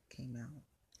verdict came out.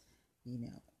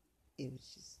 It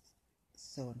was just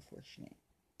so unfortunate.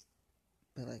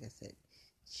 But like I said,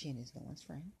 Chin is no one's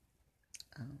friend.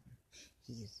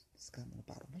 He is scum on the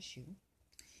bottom of my shoe.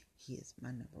 He is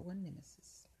my number one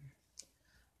nemesis.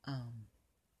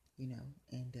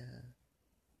 And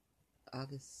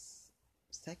August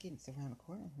 2nd is around the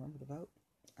corner. Remember to vote.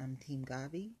 I'm Team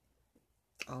Gavi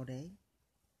all day.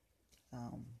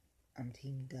 I'm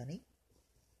Team Dunny.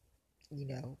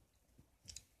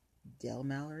 Del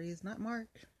Mallory is not Mark.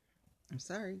 I'm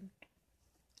sorry.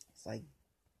 It's like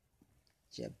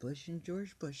Jeb Bush and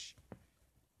George Bush.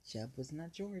 Jeb was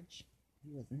not George.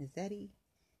 He wasn't his daddy.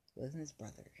 He wasn't his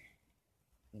brother.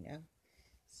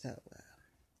 So,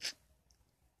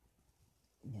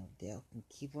 Dale can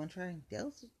keep on trying.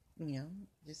 Dale's,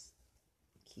 just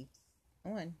keeps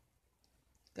on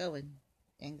going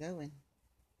and going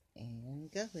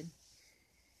and going.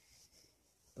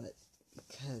 But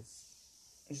because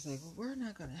it's like, well, we're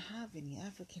not going to have any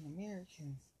African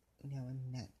Americans,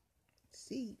 in that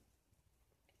seat.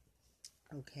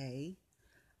 Okay,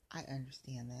 I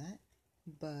understand that.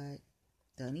 But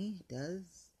Dunny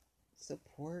does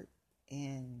support,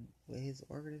 and with his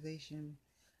organization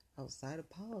outside of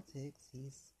politics,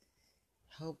 he's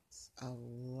helped a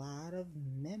lot of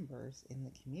members in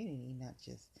the community, not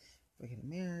just African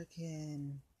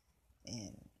American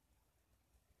and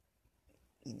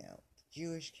the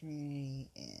Jewish community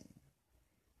and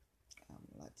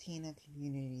Latina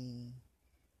community,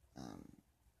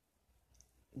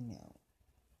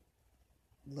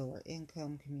 lower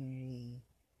income community,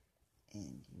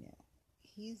 and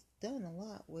he's done a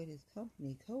lot with his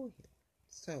company Cohere.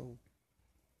 So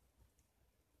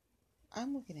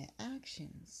I'm looking at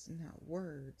actions, not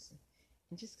words.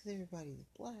 And just because everybody's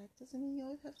black doesn't mean you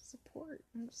always have to support.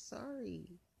 I'm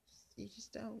sorry. You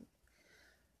just don't.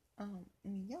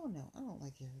 Y'all know I don't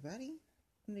like everybody.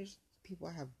 And there's people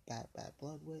I have bad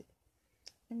blood with.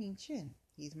 Chin,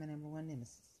 he's my number one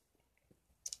nemesis.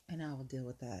 And I will deal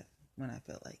with that when I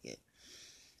feel like it.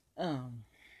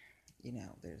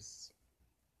 There's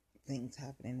things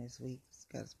happening this week.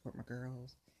 Gotta support my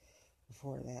girls.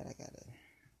 Before that, I gotta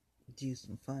do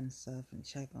some fun stuff and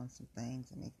check on some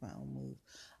things and make my own moves.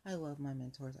 I love my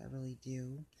mentors, I really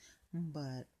do,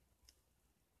 but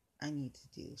I need to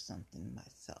do something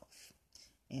myself.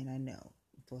 And I know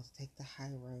I'm supposed to take the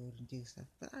high road and do stuff,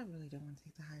 but I really don't want to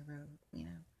take the high road,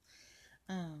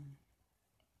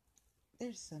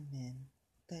 There's some men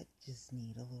that just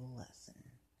need a little lesson.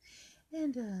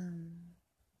 And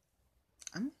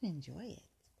I'm gonna enjoy it.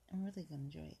 I'm really gonna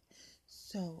enjoy it.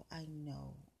 So I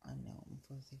know I'm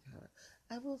supposed to take the high road.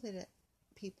 I will say that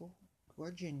people who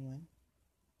are genuine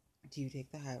do take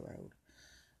the high road.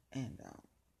 And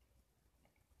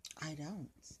I don't.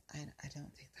 I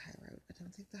don't take the high road. I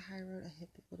don't take the high road. I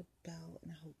hit people with a belt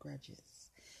and I hold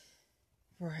grudges.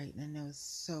 Right, and I know it's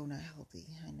so not healthy.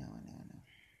 I know.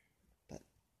 But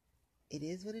it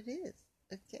is what it is.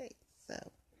 Okay, so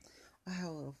I had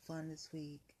a little fun this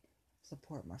week.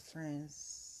 Support my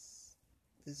friends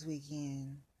this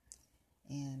weekend.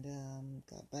 And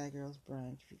got Bad Girls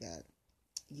Brunch. We got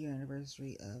year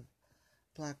anniversary of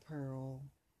Black Pearl.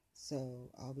 So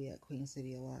I'll be at Queen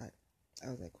City a lot. I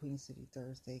was at Queen City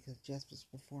Thursday because Jess was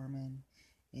performing.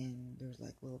 And there's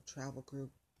like a little travel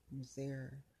group was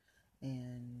there.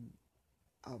 And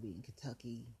I'll be in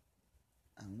Kentucky.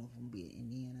 I don't know if I'm going to be in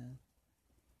Indiana.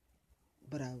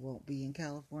 But I won't be in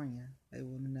California. I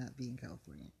will not be in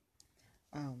California.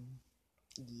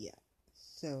 Yeah.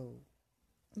 So,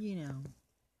 you know,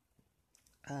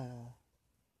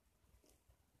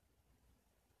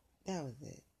 that was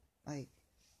it. Like,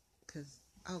 because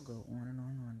I'll go on and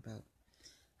on about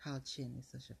how Chin is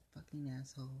such a fucking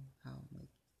asshole. How, like,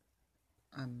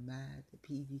 I'm mad that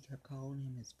PV kept calling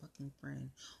him his fucking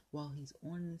friend while he's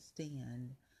on the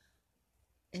stand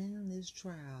in this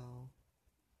trial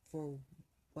for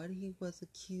what he was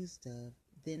accused of.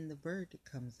 Then the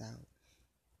verdict comes out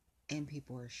and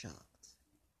people are shocked.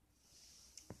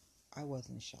 I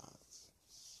wasn't shocked.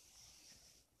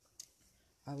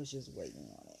 I was just waiting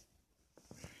on it.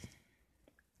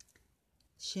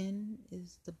 Chin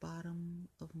is the bottom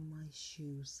of my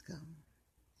shoe scum.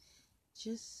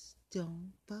 Just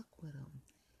don't fuck with him.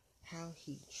 How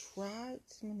he tried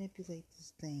to manipulate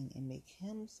this thing and make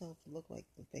himself look like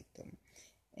the victim.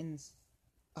 And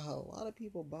a lot of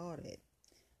people bought it.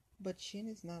 But Chin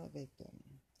is not a victim.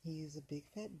 He is a big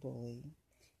fat bully.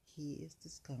 He is the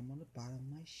scum on the bottom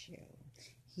of my shoe.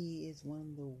 He is one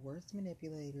of the worst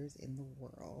manipulators in the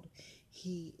world.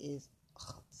 He is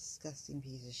a disgusting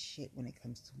piece of shit when it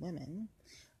comes to women.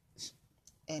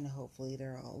 And hopefully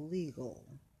they're all legal.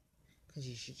 Because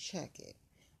you should check it.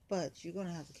 But you're going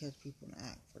to have to catch people in the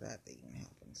act for that to even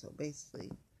happen. So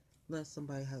basically, unless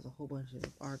somebody has a whole bunch of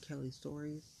R. Kelly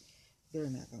stories, they're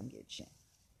not going to get Chin.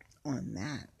 On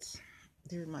that,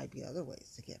 there might be other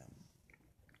ways to get them.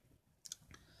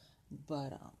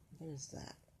 But there's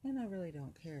that. And I really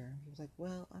don't care. He was like,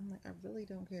 well, I'm like, I really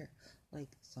don't care.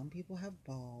 Like, some people have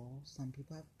balls. Some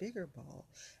people have bigger balls.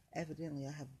 Evidently,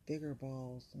 I have bigger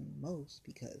balls than most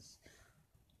because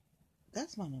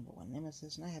that's my number one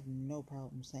nemesis, and I have no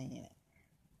problem saying it.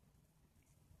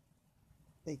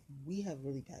 Like, we have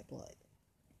really bad blood.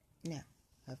 Now,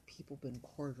 have people been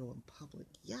cordial in public?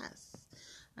 Yes.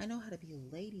 I know how to be a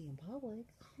lady in public.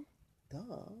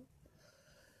 Duh.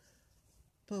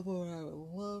 But what I would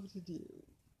love to do,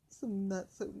 some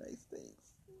not so nice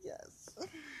things. Yes.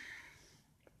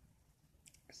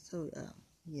 So,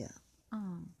 yeah.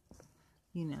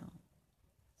 You know,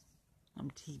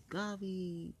 I'm Team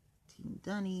Gavi, Team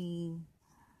Dunny,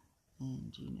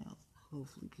 and, you know,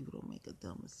 hopefully people don't make a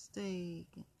dumb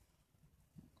mistake.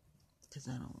 Because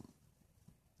I don't.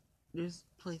 There's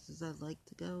places I like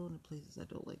to go and places I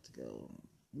don't like to go.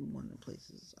 One of the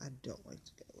places I don't like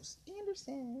to go is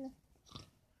Anderson.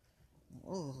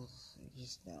 Oh, I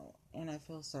just don't. And I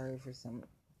feel sorry for some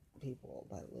people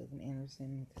that live in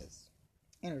Anderson because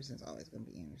Anderson's always going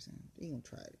to be Anderson. You can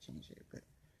try to change it, but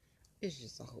it's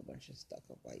just a whole bunch of stuck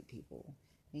up white people.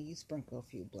 And you sprinkle a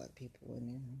few black people in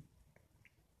there.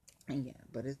 And yeah,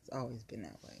 but it's always been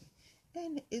that way.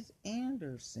 And it's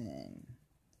Anderson.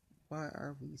 Why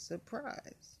are we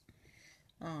surprised?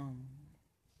 You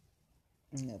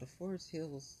know, the Forest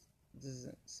Hills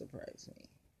doesn't surprise me.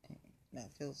 I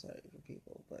feel sorry for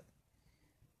people, but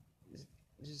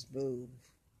just move.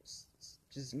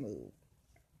 Just move.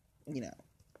 You know.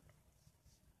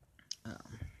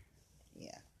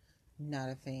 Yeah. Not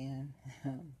a fan.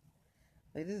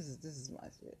 Like this is my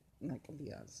shit. Like, I'll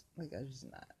be honest. Like, I'm just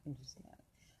not.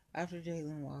 After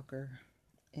Jalen Walker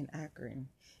in Akron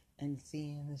and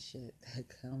seeing the shit that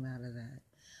come out of that,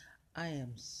 I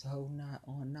am so not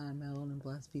on non-melanin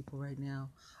blessed people right now.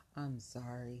 I'm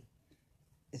sorry.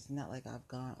 It's not like I've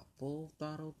gone full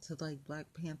throttle to like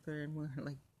Black Panther and we're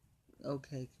like,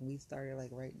 okay, can we start it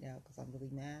like right now because I'm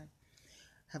really mad?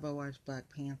 Have I watched Black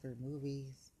Panther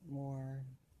movies more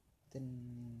than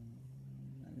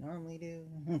I normally do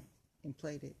and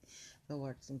played it? I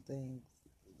watched some things.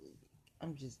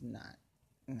 I'm just not.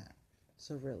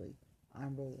 So really,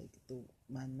 I'm really like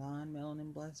my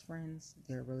non-melanin blessed friends.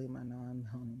 They're really my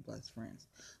non-melanin blessed friends.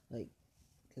 Like,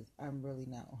 because I'm really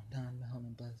not on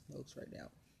non-melanin blessed folks right now.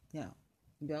 Now,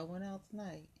 y'all went out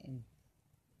tonight and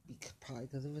probably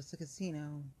because it was a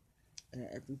casino and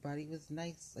everybody was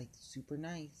nice, like super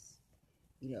nice.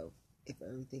 You know, if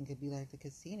everything could be like the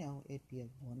casino, it'd be a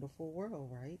wonderful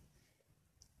world, right?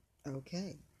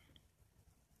 Okay.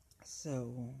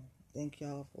 So, thank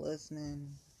y'all for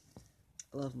listening.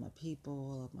 I love my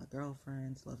people. I love my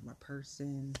girlfriends. I love my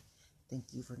person.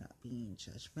 Thank you for not being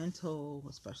judgmental,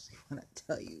 especially when I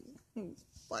tell you,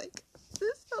 like,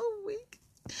 this whole week,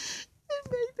 it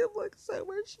made them look so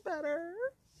much better.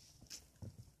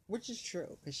 Which is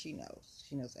true, because she knows.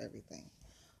 She knows everything.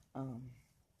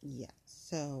 Yeah.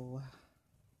 So,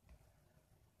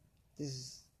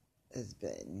 this has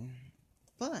been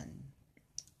fun.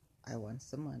 I won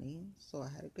some money, so I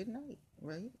had a good night,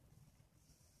 right?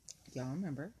 Y'all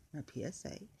remember, my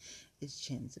PSA is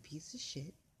Chin's a piece of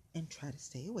shit and try to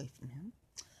stay away from him.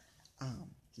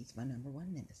 He's my number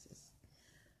one nemesis.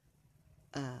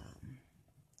 Um,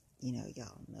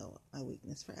 y'all know my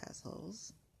weakness for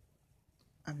assholes.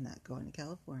 I'm not going to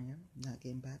California. I'm not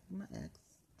getting back with my ex.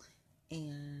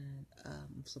 And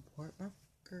support my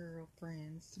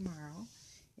girlfriends tomorrow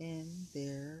in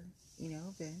their,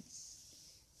 events.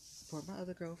 Support my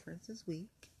other girlfriends this week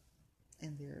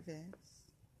in their events.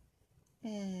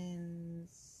 And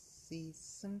see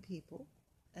some people.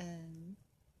 And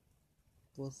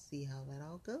we'll see how that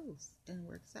all goes and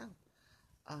works out.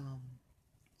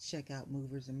 Check out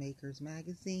Movers and Makers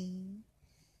magazine.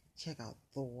 Check out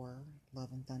Thor,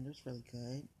 Love and Thunder is really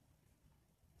good.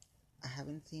 I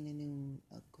haven't seen a new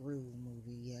Gru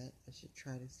movie yet. I should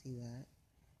try to see that.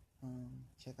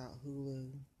 Check out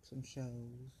Hulu, some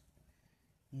shows,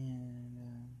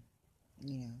 and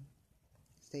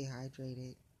stay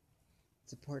hydrated.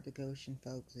 Support the Goshen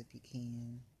folks if you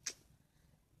can.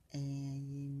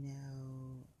 And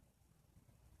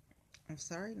I'm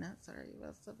sorry, not sorry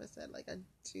about stuff I said. Like, I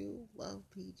do love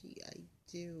PG. I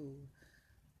do.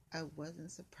 I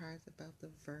wasn't surprised about the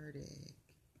verdict.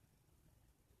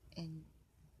 And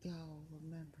y'all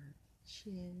remember,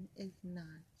 Chin is not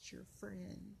your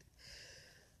friend.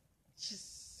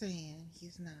 Just saying,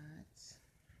 he's not.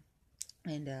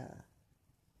 And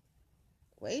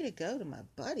way to go to my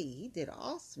buddy. He did an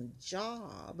awesome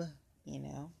job,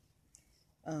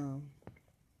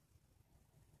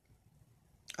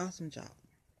 Awesome job.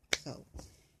 So,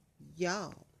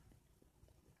 y'all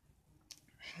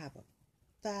have a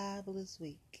fabulous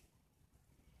week.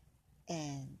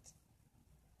 And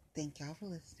thank y'all for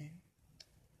listening.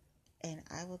 And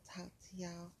I will talk to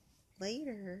y'all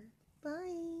later.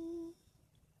 Bye.